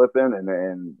flying and flipping,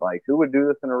 and like, who would do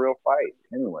this in a real fight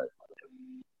anyway?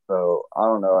 So I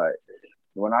don't know.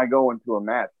 When I go into a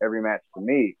match, every match to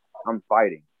me, I'm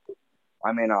fighting.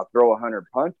 I may not throw 100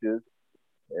 punches,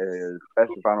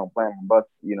 especially if I don't plan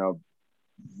on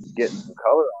getting some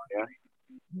color on you.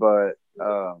 But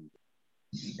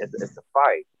it's a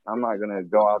fight. I'm not gonna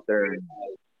go out there and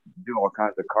do all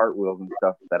kinds of cartwheels and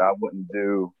stuff that I wouldn't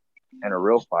do in a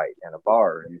real fight, in a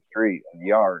bar, in the street, in the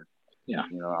yard. Yeah.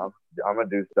 You know, I'm gonna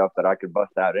do stuff that I could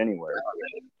bust out anywhere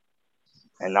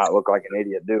and not look like an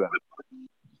idiot doing it.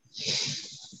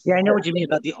 Yeah, I know what you mean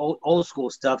about the old school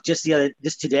stuff. Just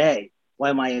today,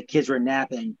 while my kids were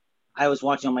napping, I was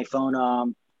watching on my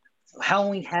phone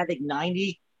Halloween Havoc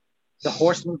 90, the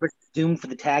Horseman versus Doom for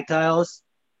the tag titles,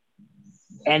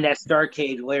 and that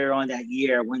Starrcade later on that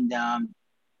year when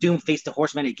Doom faced the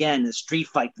Horseman again in the street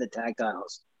fight for the tag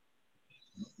titles.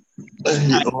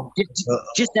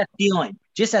 Just that feeling.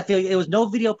 There was no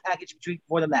video package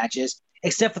for the matches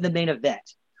except for the main event.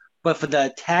 But for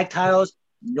the tag titles,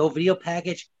 no video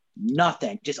package,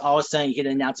 nothing. Just all of a sudden you get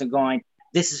an announcer going,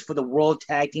 this is for the World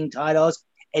Tag Team titles,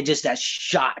 and just that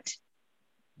shot.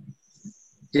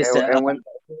 And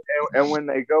when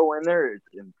they go in there, it's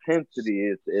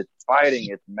intensity, it's fighting,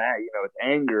 it's mad, you know, it's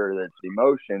anger, it's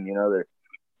emotion, you know.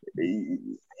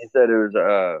 He said it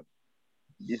was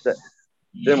you said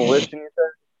Demolition, you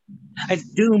said? It's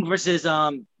Doom versus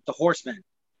the Horseman.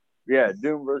 Yeah,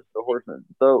 Doom versus the Horseman.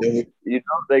 So you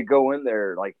know, they go in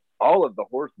there like all of the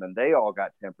Horsemen, they all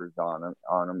got tempers on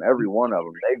them. Every one of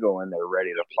them, they go in there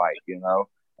ready to fight, you know,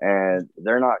 and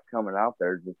they're not coming out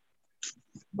there just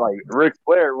like Ric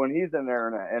Flair when he's in there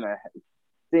in a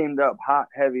steamed up, hot,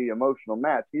 heavy, emotional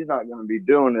match. He's not going to be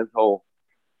doing this whole,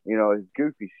 you know, his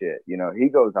goofy shit. You know, he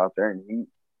goes out there and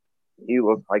he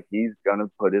looks like he's going to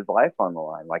put his life on the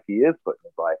line, like he is putting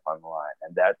his life on the line,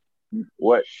 and that's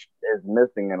what is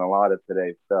missing in a lot of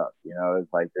today's stuff. You know,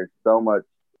 it's like there's so many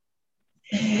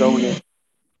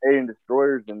Canadian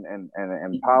destroyers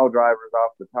and pile drivers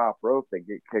off the top rope that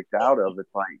get kicked out of.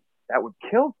 It's like that would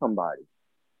kill somebody.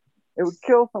 It would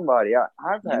kill somebody.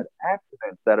 I've had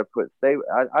accidents that have put staples.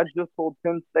 I just pulled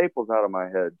 10 staples out of my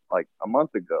head like a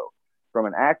month ago from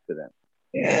an accident.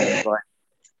 And it's like,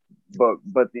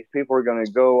 but these people are going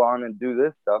to go on and do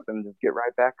this stuff and just get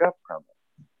right back up from it.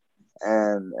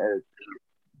 And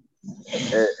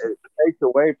it takes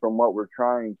away from what we're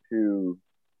trying to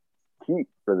keep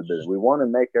for the business. We want to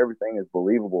make everything as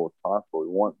believable as possible. We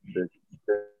want this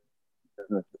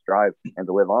business to strive and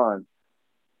to live on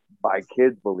by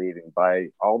kids believing, by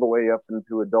all the way up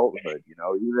into adulthood. You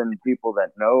know, even people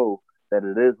that know that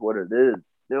it is what it is,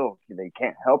 still they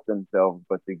can't help themselves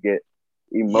but to get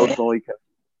emotionally to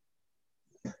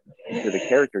the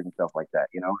characters and stuff like that.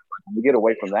 You know, when we get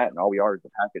away from that and all we are is a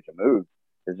package of moves,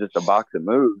 it's just a box of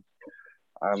moves.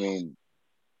 I mean,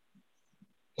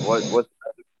 what's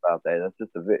about that? That's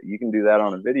just you can do that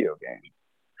on a video game.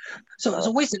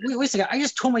 So wait a second. I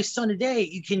just told my son today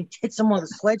you can hit someone with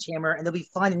a sledgehammer and they'll be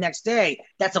fine the next day.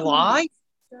 That's a lie?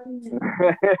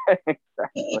 Exactly.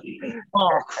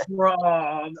 Oh, crap.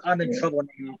 I'm in trouble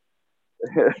now.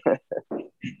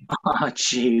 Oh,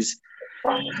 jeez.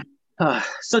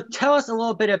 So tell us a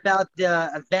little bit about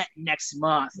the event next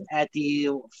month at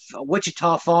the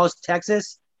Wichita Falls,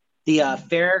 Texas, the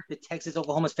fair, the Texas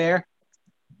Oklahoma Fair.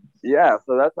 Yeah,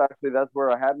 so that's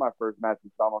where I had my first match in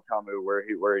Samo Kamu, where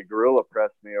he gorilla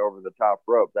pressed me over the top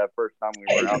rope. That first time we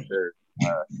were out there,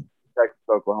 Texas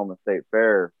Oklahoma State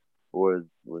Fair was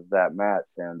that match,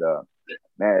 and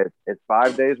man, it's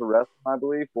 5 days of wrestling, I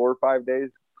believe, 4 or 5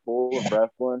 days full of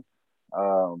wrestling,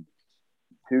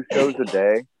 2 shows a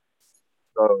day.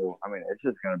 So I mean, it's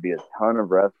just going to be a ton of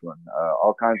wrestling.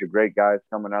 All kinds of great guys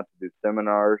coming out to do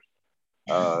seminars.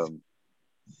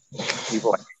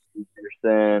 People like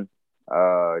Peterson,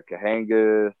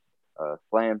 Kahangas,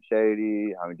 Slam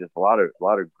Shady. I mean, just a lot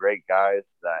of great guys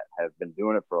that have been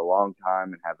doing it for a long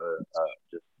time and have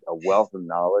just a wealth of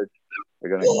knowledge. They're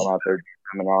going to come out there, do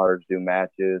seminars, do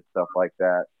matches, stuff like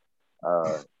that.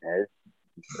 And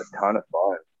it's a ton of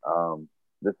fun.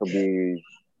 This will be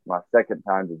my second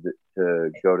time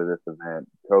to go to this event.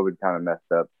 COVID kind of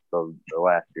messed up the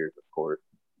last year's, of course,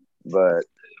 but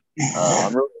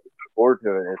I'm really looking forward to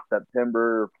it. It's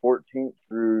September 14th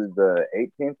through the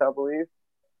 18th, I believe.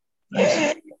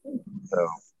 So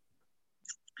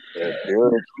if you're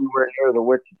anywhere near the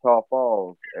Wichita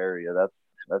Falls area,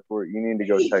 that's where you need to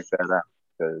go check that out,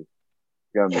 because it's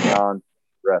going to be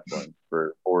non-wrestling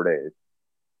for 4 days.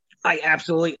 I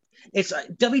absolutely. It's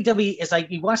WWE. It's like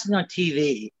you watch it on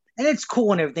TV, and it's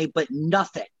cool and everything, but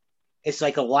nothing. It's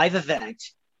like a live event.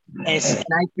 And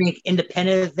I think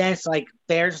independent events like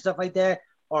fairs and stuff like that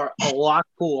are a lot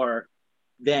cooler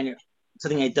than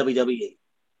something like WWE.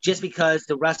 Just because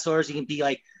the wrestlers, you can be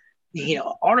like,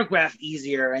 autograph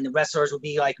easier, and the wrestlers will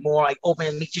be like more like open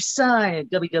and meet your son. And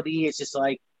WWE is just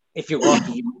like, if you're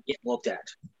lucky, you get looked at.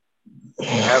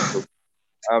 Absolutely.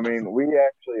 I mean, we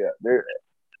actually there.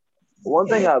 One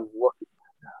thing I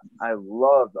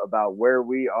love about where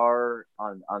we are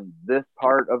on this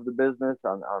part of the business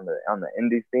on the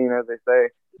indie scene, as they say,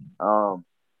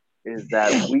 is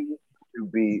that we to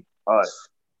be us.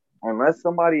 Unless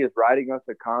somebody is writing us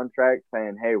a contract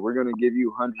saying, "Hey, we're going to give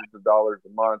you hundreds of dollars a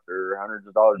month or hundreds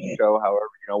of dollars a show,"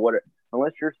 however,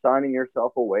 unless you're signing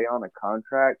yourself away on a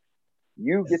contract,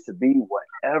 you get to be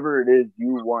whatever it is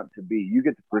you want to be. You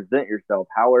get to present yourself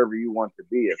however you want to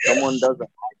be. If someone doesn't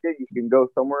like it, you can go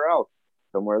somewhere else,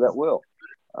 somewhere that will.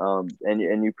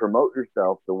 And you promote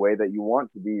yourself the way that you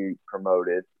want to be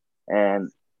promoted and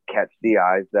catch the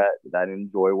eyes that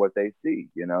enjoy what they see,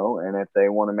 and if they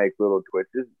want to make little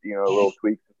twitches, little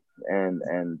tweaks and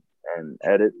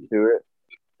edits to it,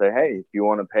 say, hey, if you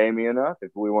want to pay me enough,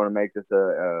 if we want to make this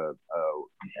a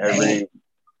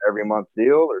every month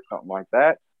deal or something like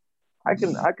that, I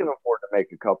can afford to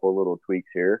make a couple of little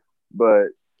tweaks here. But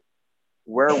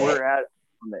where we're at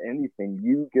on the indie thing,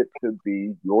 you get to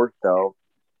be yourself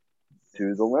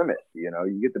to the limit. You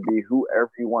get to be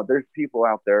whoever you want. There's people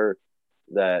out there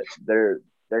that their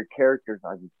characters,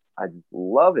 I just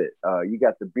love it. You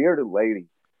got the bearded lady,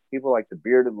 people like the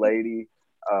bearded lady,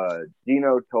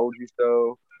 Dino Told You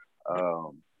So,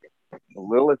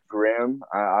 Lilith Grimm.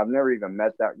 I've never even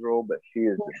met that girl, but she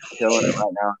is just killing it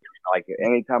right now. Like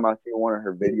anytime I see one of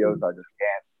her videos, I just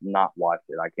can't not watch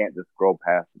it. I can't just scroll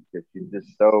past it because she's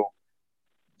just so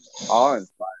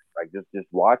awe-inspiring. Like just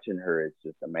watching her, it's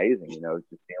just amazing. Just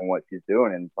seeing what she's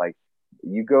doing, and it's like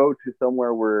you go to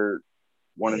somewhere where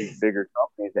one of these bigger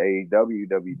companies, AEW,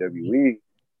 WWE,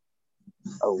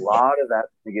 a lot of that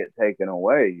can get taken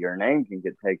away. Your name can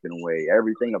get taken away.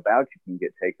 Everything about you can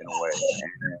get taken away.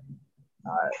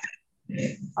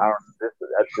 And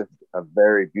that's just a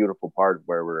very beautiful part of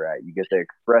where we're at. You get to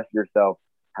express yourself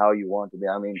how you want to be.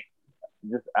 I mean,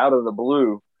 just out of the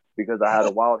blue, because I had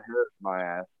a wild hair in my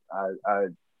ass, I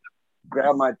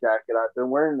grabbed my jacket. I've been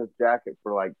wearing this jacket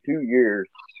for like 2 years,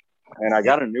 and I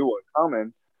got a new one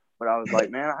coming. But I was like,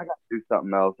 man, I got to do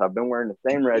something else. I've been wearing the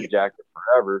same red jacket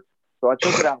forever. So I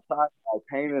took it outside and I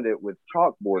painted it with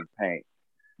chalkboard paint.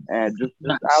 And just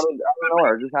out of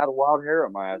nowhere, I just had a wild hair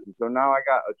on my ass. And so now I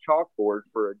got a chalkboard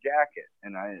for a jacket.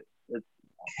 And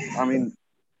I mean,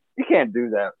 you can't do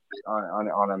that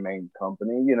on a main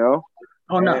company,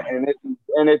 Oh, no. And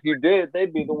if you did,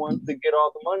 they'd be the ones to get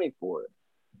all the money for it.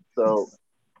 So,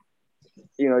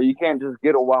 you can't just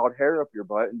get a wild hair up your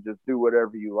butt and just do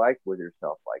whatever you like with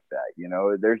yourself like that.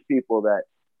 There's people that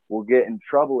will get in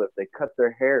trouble if they cut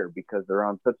their hair because they're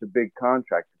on such a big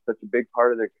contract, such a big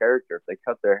part of their character. If they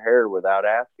cut their hair without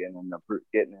asking and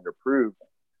getting it approved,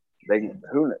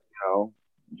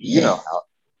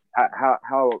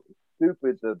 how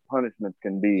stupid the punishments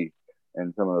can be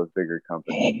in some of those bigger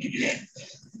companies.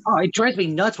 Oh, it drives me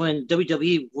nuts when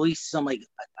WWE releases some like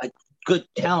a good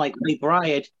talent like Ray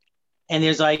Bryant, and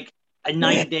there's like a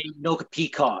 90-day no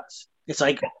compete clause. It's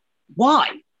like,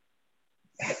 why?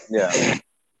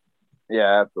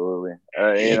 Yeah, absolutely.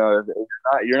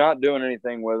 You're not doing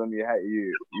anything with him. He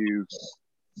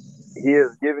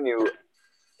has given you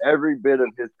every bit of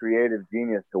his creative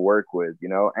genius to work with,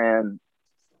 and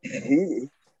he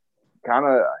kind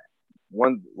of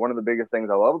one of the biggest things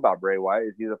I love about Bray Wyatt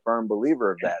is he's a firm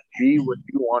believer of that. Be what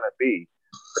you want to be.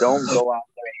 Don't go out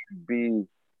there and be.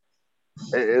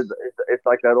 It's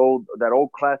like that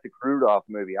old classic Rudolph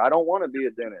movie. I don't want to be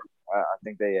a dentist. I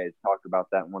think they talked about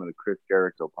that in one of the Chris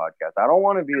Jericho podcasts. I don't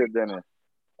want to be a dentist.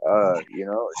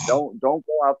 Don't go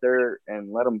out there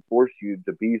and let them force you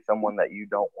to be someone that you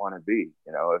don't want to be.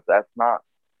 If that's not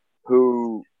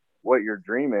what your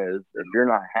dream is, if you're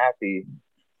not happy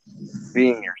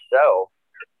being yourself,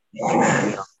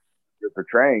 you're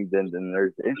portraying, then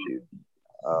there's issues.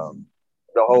 The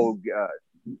whole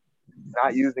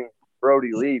not using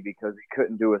Brody Lee because he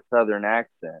couldn't do a Southern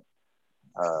accent.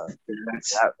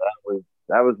 That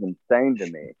was insane to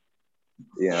me.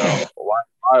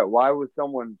 Why was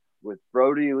someone with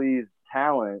Brody Lee's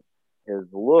talent, his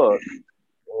look,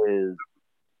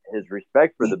 his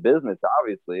respect for the business,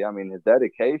 obviously, I mean, his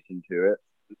dedication to it,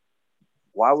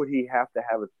 why would he have to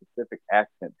have a specific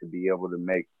accent to be able to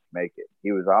make it?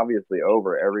 He was obviously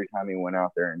over every time he went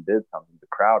out there and did something. The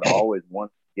crowd always wanted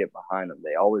to get behind him.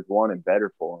 They always wanted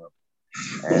better for him.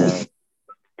 And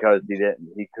because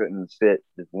he couldn't fit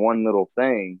this one little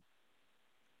thing,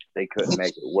 they couldn't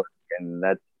make it work, and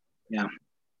that's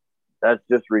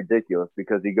just ridiculous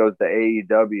because he goes to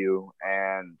AEW,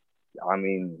 and I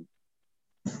mean,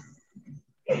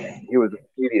 he was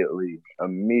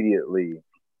immediately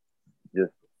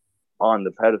just on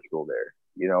the pedestal there.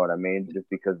 You know what I mean? Just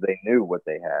because they knew what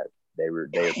they had, they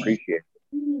appreciated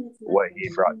what he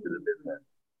brought to the business.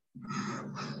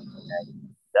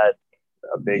 And that's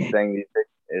a big thing these days.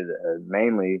 Is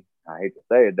mainly, I hate to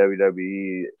say it,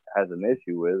 WWE has an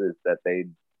issue with is that they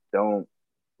don't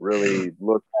really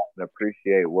look at and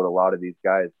appreciate what a lot of these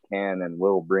guys can and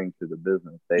will bring to the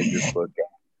business. They just look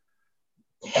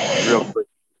at real quick.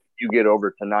 You get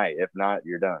over tonight. If not,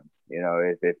 you're done. You know,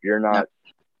 if you're not,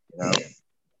 you know,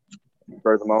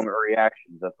 for the moment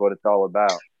reactions, that's what it's all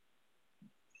about.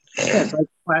 Yeah, it's like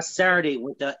last Saturday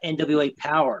with the NWA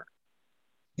Power.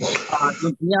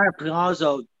 Deanna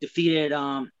Purrazzo defeated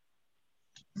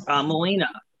Melina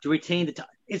to retain the title.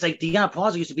 It's like Deanna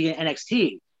Purrazzo used to be in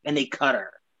NXT, and they cut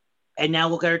her. And now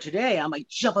look at her today. I'm like,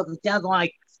 jump up and down, going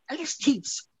like,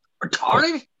 NXT's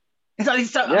retarded? I mean,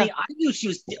 I knew she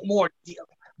was more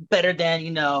better than, you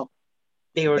know,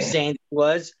 they were saying it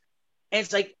was. And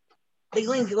it's like, they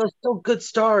were so good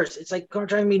stars. It's like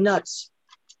driving me nuts.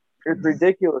 It's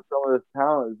ridiculous, some of this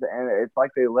talent, and it's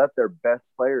like they let their best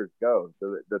players go.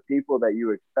 The people that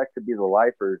you expect to be the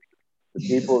lifers, the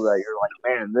people that you're like,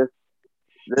 man,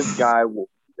 this guy will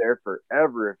be there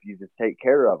forever if you just take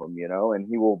care of him, you know, and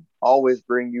he will always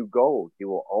bring you gold. He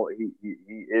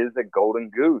is a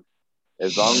golden goose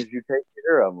as long as you take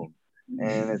care of him.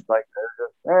 And it's like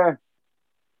they're just,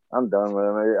 I'm done with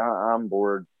him. I'm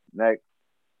bored. Next,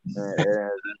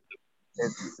 and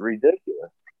it's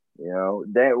ridiculous. You know,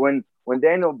 when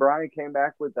Daniel Bryan came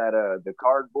back with that the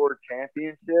cardboard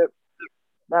championship,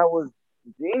 that was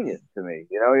genius to me.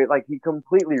 You know, he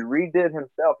completely redid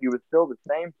himself. He was still the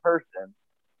same person,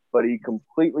 but he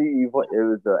completely it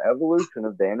was the evolution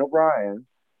of Daniel Bryan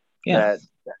that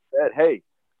said, "Hey,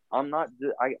 I'm not.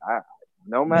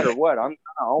 No matter what, I'm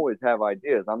gonna always have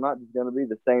ideas. I'm not just gonna be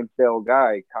the same stale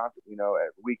guy, constantly, you know,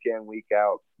 at week in, week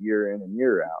out, year in and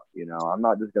year out. You know, I'm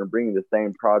not just gonna bring you the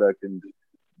same product in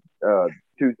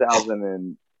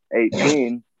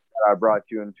 2018 that I brought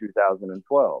you in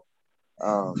 2012.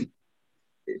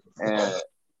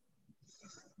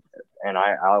 And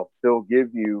I'll still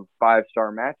give you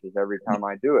 5-star matches every time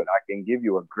I do it. I can give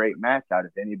you a great match out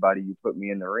of anybody you put me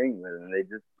in the ring with, and they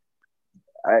just."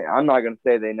 I'm not going to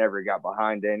say they never got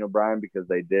behind Daniel Bryan because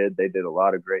they did. They did a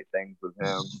lot of great things with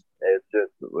him. It's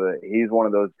just he's one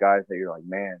of those guys that you're like,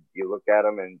 man, you look at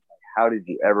him and how did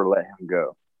you ever let him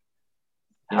go?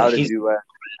 How did you let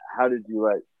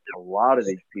a lot of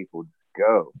these people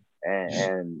go?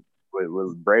 And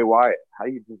with Bray Wyatt, how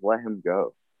do you just let him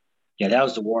go? Yeah, that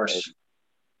was the worst.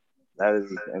 That is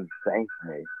insane to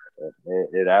me.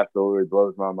 It absolutely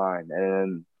blows my mind.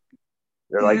 And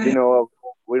they're like, you know,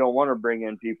 we don't want to bring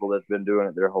in people that's been doing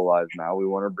it their whole lives now. We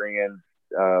want to bring in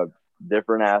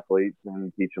different athletes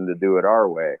and teach them to do it our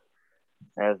way.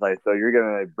 And it's like, so you're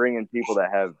going to bring in people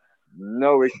that have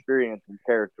no experience in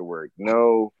character work,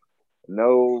 no,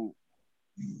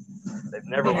 they've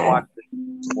never watched it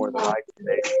more than I can.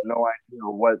 They have no idea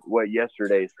what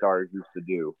yesterday's stars used to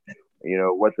do. You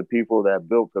know, what the people that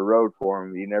built the road for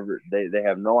them, they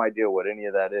have no idea what any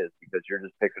of that is because you're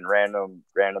just picking random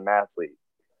athletes.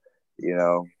 You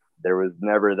know, there was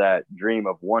never that dream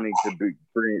of wanting to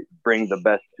bring the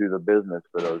best to the business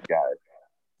for those guys.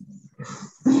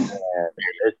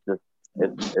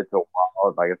 And it's a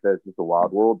wild, like I said, it's just a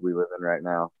wild world we live in right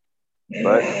now.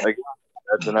 But again,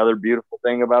 that's another beautiful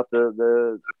thing about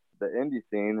the indie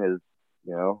scene is,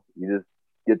 you know, you just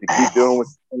get to keep doing what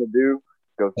you're going to do,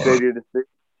 go city to city.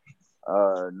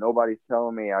 Nobody's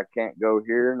telling me I can't go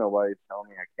here. Nobody's telling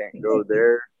me I can't go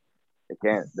there.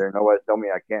 Nobody's telling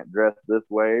me I can't dress this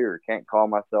way or can't call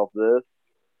myself this.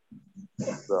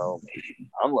 So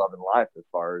I'm loving life as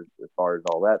far as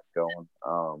all that's going.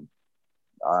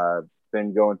 I've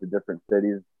been going to different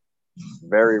cities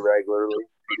very regularly.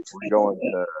 We're going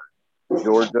to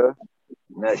Georgia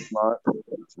next month,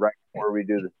 right before we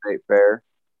do the state fair.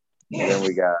 And then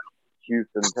we got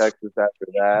Houston, Texas after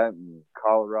that, and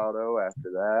Colorado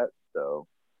after that. So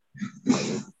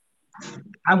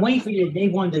I'm waiting for you to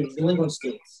name one of the New England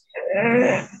states.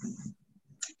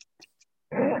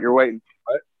 You're waiting.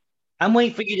 What? I'm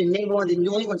waiting for you to name one of the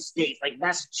New England states, like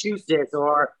Massachusetts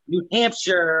or New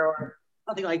Hampshire or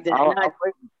something like that.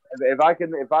 If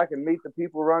I can meet the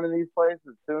people running these places,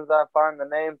 as soon as I find the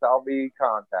names, I'll be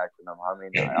contacting them. I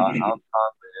mean, I'm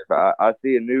confident. If I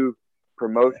see a new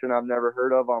promotion I've never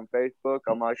heard of on Facebook,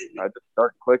 I just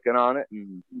start clicking on it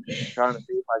and trying to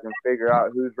see if I can figure out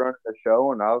who's running the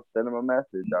show, and I'll send them a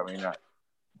message. I mean,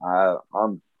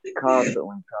 I'm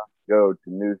constantly trying to go to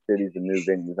new cities and new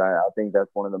venues. I think that's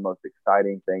one of the most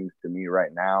exciting things to me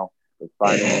right now is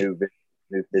finding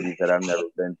new cities that I've never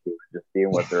been to, just seeing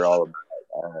what they're all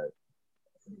about,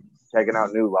 checking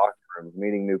out new locker rooms,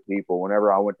 meeting new people.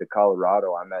 Whenever I went to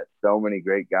Colorado, I met so many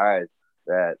great guys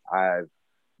that I've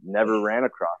never ran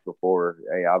across before.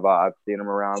 Hey, I've seen them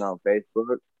around on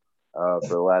Facebook for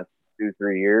the last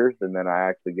 2-3 years, and then I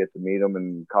actually get to meet them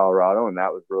in Colorado, and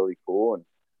that was really cool. And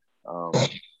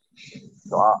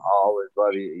so I always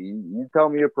love you. You tell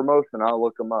me a promotion, I'll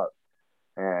look them up,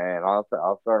 and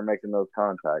I'll start making those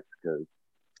contacts because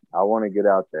I want to get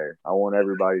out there. I want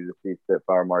everybody to see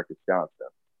Spitfire Marcus Johnson.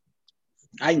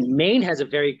 Maine has a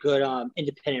very good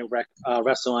independent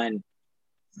wrestling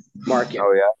market.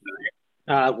 Oh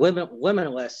yeah.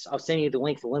 Limitless. I'll send you the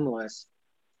link for Limitless.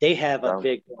 They have a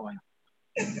big one.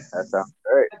 That sounds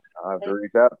great. I'll have to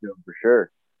reach out to them for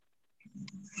sure.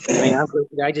 I mean,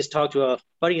 I just talked to a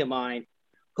buddy of mine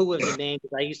who lives in Maine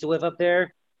because I used to live up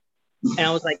there, and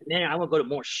I was like, man, I want to go to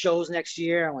more shows next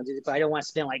year. I want to do, but I don't want to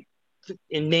spend like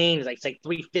in Maine. It's like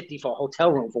 $350 for a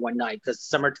hotel room for one night because it's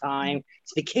summertime,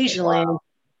 it's vacation land,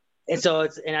 and so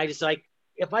and I just like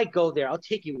if I go there, I'll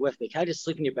take you with me. Can I just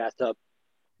sleep in your bathtub?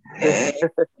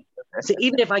 So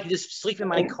even if I could just sleep in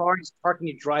my car and just park in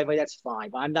your driveway, that's fine.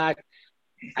 But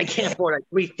I can't afford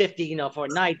like $350, for a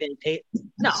night. Then pay.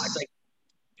 No, it's like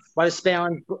why to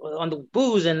spend on the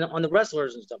booze and on the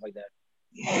wrestlers and stuff like that.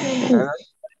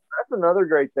 That's another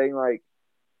great thing. Like,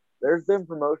 there's been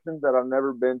promotions that I've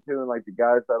never been to, and like the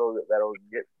guys that'll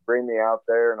bring me out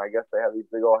there, and I guess they have these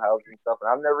big old houses and stuff, and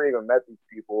I've never even met these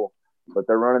people, but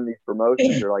they're running these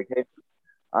promotions. They're like, hey,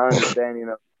 I understand,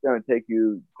 it's going to take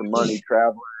you some money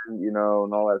traveling, and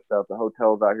all that stuff. The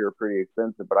hotels out here are pretty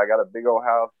expensive, but I got a big old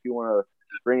house. If you want to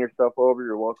bring your stuff over,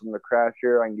 you're welcome to crash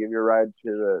here. I can give you a ride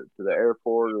to the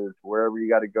airport or to wherever you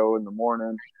got to go in the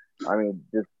morning. I mean,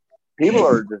 just people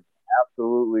are just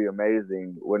absolutely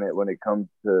amazing when it comes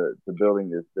to building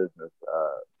this business.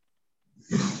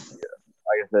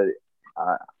 Like I said,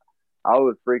 I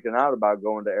was freaking out about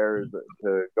going to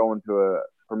a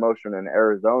promotion in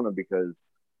Arizona because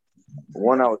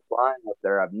when I was flying up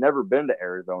there, I've never been to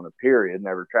Arizona, period,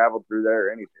 never traveled through there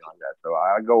or anything like that. So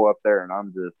I go up there and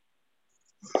I'm just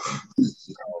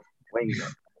winging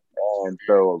it. And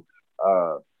so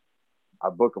I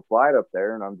book a flight up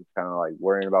there, and I'm just kind of like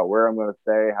worrying about where I'm going to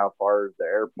stay, how far is the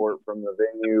airport from the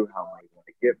venue, how am I going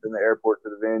to get from the airport to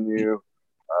the venue,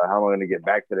 how am I going to get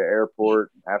back to the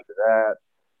airport after that.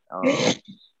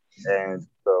 And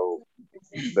so,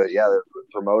 but yeah, the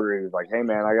promoter, he was like, hey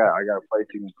man, I got a place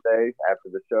you can stay after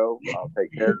the show. I'll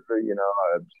take care of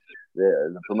it.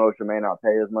 The promotion may not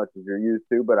pay as much as you're used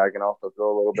to, but I can also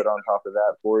throw a little bit on top of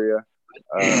that for you.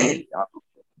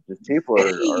 Just people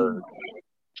are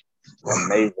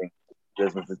amazing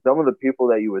businesses. Some of the people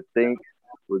that you would think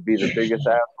would be the biggest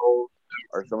assholes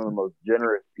are some of the most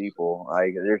generous people.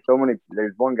 Like there's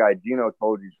one guy, Gino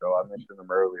told you so. I mentioned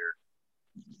him earlier.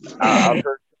 I've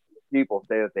heard people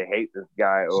say that they hate this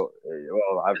guy.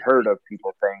 Well, I've heard of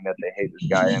people saying that they hate this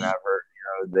guy, and I've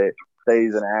heard they say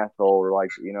he's an asshole or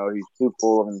like he's too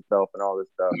full of himself and all this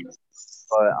stuff.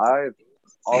 But I've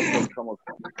also come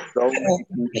across so many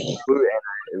people,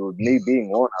 and with me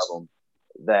being one of them,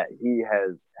 that he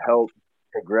has helped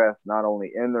progress not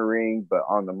only in the ring but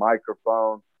on the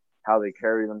microphone, how they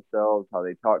carry themselves, how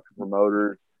they talk to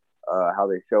promoters, how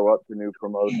they show up to new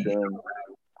promotions.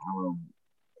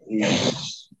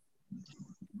 He's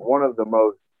one of the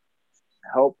most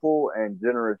helpful and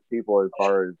generous people as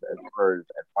far as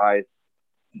advice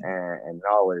and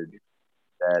knowledge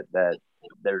that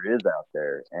there is out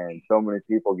there. And so many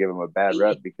people give him a bad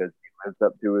rep because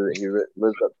he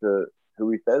lives up to who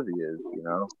he says he is.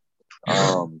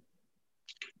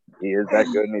 He is that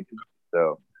good in it.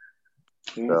 So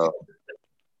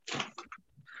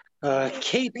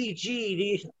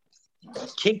KPG,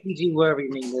 wherever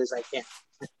your name is, I can't.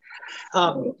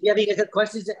 You have any good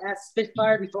questions to ask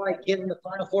Spitfire before I give him the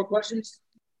final 4 questions?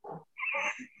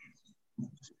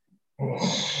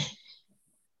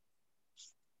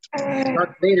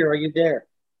 Darth Vader, are you there?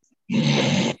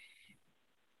 I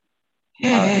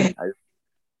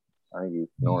think he's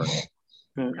snoring.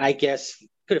 I guess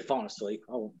could have fallen asleep.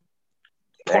 Oh,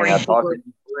 dang, I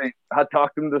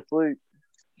talked him to sleep.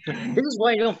 This is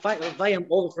why I don't fight. If I am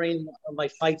overframe my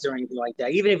fights or anything like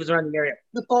that, even if it's around the area,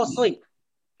 I fall asleep.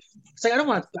 It's like I don't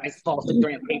want to fall asleep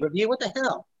during a pay-per-view. What the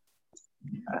hell?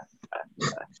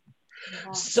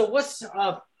 So what's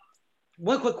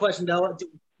one quick question though?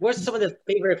 What's some of the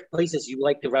favorite places you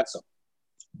like to wrestle?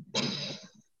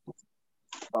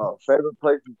 Favorite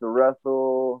places to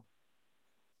wrestle,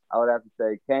 I would have to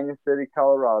say Canyon City,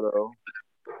 Colorado.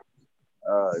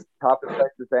 Top of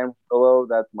Texas, Amarillo,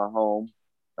 that's my home.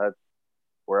 That's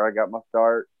where I got my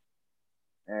start.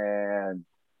 And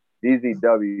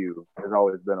DZW has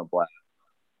always been a blast.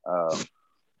 A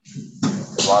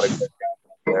lot of good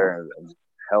guys there, and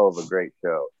hell of a great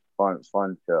show. Fun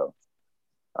show.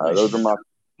 Those are my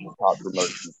top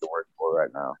promotions to work for right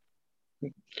now.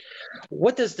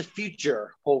 What does the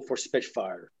future hold for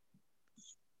Spitfire?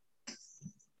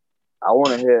 I want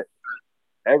to hit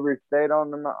every state I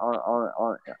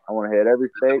want to hit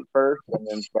every state first, and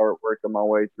then start working my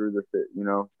way through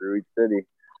through each city.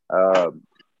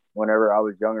 Whenever I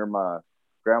was younger, my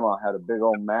grandma had a big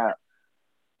old map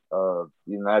of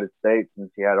the United States,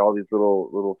 and she had all these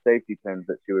little safety pins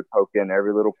that she would poke in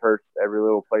every little place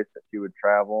that she would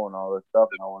travel and all this stuff.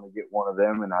 And I want to get one of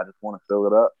them, and I just want to fill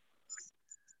it up.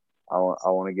 I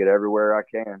want to get everywhere I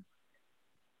can.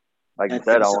 Like you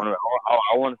said, I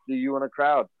want to see you in a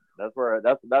crowd. That's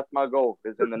my goal.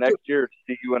 Is in the next year to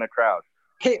see you in a crowd.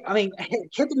 Hey, I mean,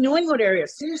 hit the New England area.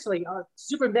 Seriously,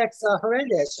 Super Mex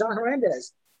Hernandez, Sean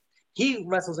Hernandez. He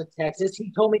wrestles in Texas.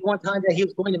 He told me one time that he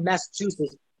was going to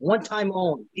Massachusetts, one time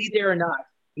only. Be there or not,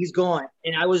 he's gone.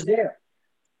 And I was there.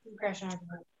 You crashed on.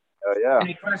 Oh yeah. And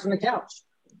he crashed on the couch.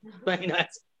 But,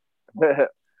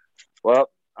 well,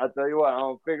 I'll tell you what,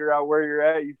 I'll figure out where you're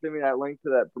at. You send me that link to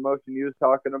that promotion you was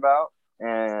talking about,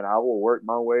 and I will work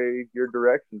my way your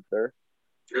direction, sir.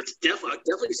 That's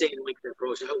definitely saying link to that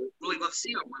promotion. I would really love to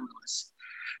see on one of us.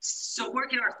 So where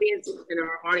can our fans and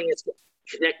our audience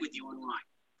connect with you online?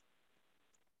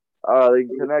 They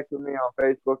can connect with me on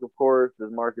Facebook, of course,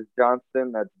 as Marcus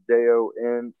Johnston. That's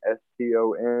Jonston.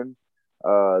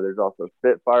 There's also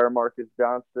Spitfire Marcus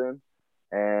Johnston.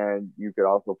 And you could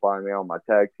also find me on my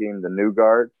tag team, the New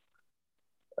Guard.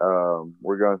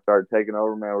 We're going to start taking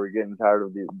over, man. We're getting tired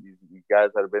of these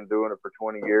guys that have been doing it for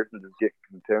 20 years and just get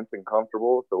content and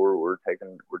comfortable. So we're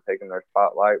taking their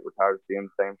spotlight. We're tired of seeing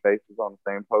the same faces on the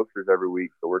same posters every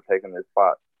week. So we're taking their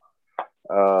spot.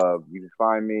 You can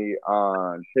find me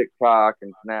on TikTok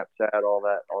and Snapchat, all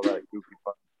that goofy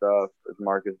fun stuff as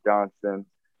Marcus Johnston.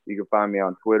 You can find me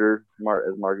on Twitter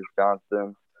as Marcus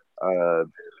Johnston.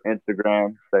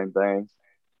 Instagram, same thing.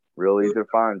 Real easy to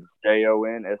find.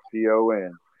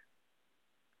 JONSTON.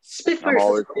 Spitfire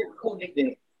is a cool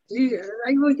nickname.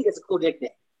 I really think it's a cool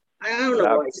nickname. I don't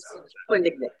know why. It's a cool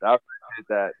nickname. I appreciate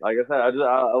that. Like I said, I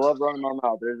love running my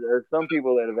mouth. There's some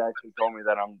people that have actually told me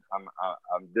that I'm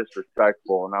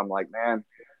disrespectful, and I'm like, man,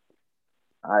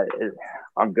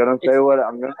 I'm gonna say what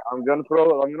I'm gonna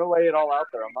throw. I'm gonna lay it all out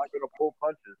there. I'm not gonna pull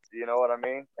punches. You know what I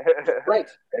mean? Right.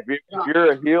 If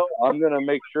you're a heel, I'm gonna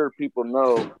make sure people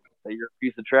know that you're a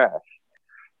piece of trash.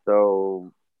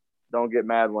 So don't get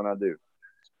mad when I do.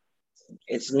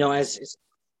 It's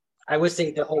I would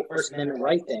say the whole First Amendment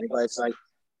right thing, but it's like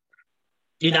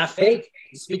you're not fake.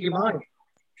 You speak your mind.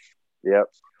 Yep.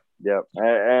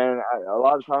 And a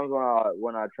lot of times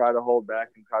when I try to hold back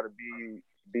and try to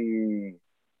be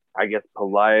I guess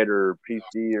polite or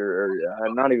PC or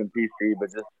not even PC,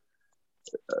 but just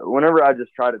whenever I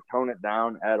just try to tone it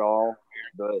down at all,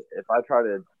 but if I try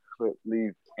to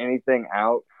leave anything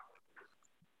out,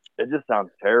 it just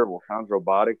sounds terrible, sounds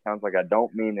robotic, sounds like I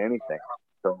don't mean anything.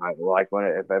 So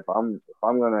if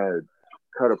I'm gonna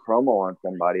cut a promo on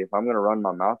somebody, if I'm gonna run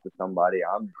my mouth to somebody,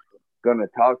 I'm gonna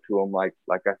talk to them like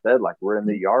I said, like we're in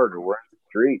the yard or we're in the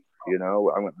street. You know,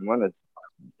 I'm gonna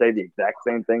say the exact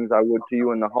same things I would to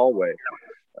you in the hallway,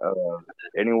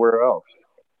 anywhere else.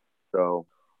 So,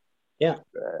 yeah,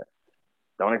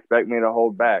 don't expect me to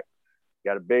hold back.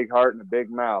 Got a big heart and a big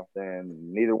mouth,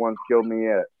 and neither one's killed me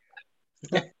yet.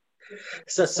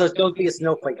 so don't be a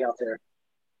snowflake out there.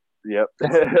 Yep.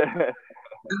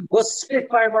 Well,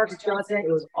 Spitfire Marcus Johnson,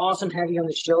 it was awesome having you on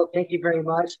the show. Thank you very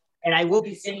much. And I will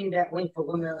be sending that link for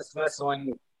Limitless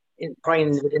Wrestling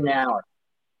within an hour.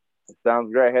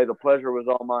 Sounds great. Hey, the pleasure was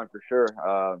all mine for sure.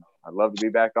 I'd love to be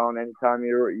back on anytime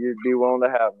you'd be willing to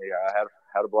have me. I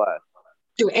had a blast.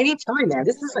 Dude, anytime, man.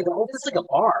 This is like a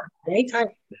bar. Anytime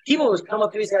people would come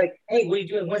up to me and say, like, "Hey, what are you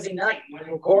doing Wednesday night? You want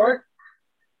to record?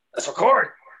 Let's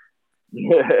record."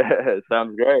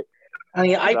 Sounds great. I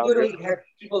mean, I literally have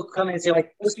people come in and say,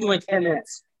 like, "Let's do it in 10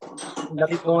 minutes."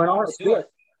 Nothing's going on. Let's do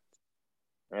it.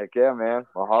 Heck yeah, man.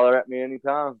 Well, holler at me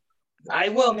anytime. I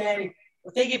will, man.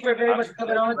 Well, thank you very much for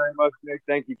coming on. Very much, Nick.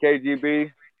 Thank you,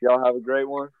 KGB. Y'all have a great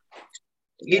one.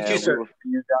 You too, sir. We'll see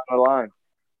you down the line.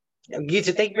 You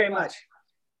too. Thank you very much.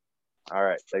 All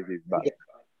right. Thank you. Bye.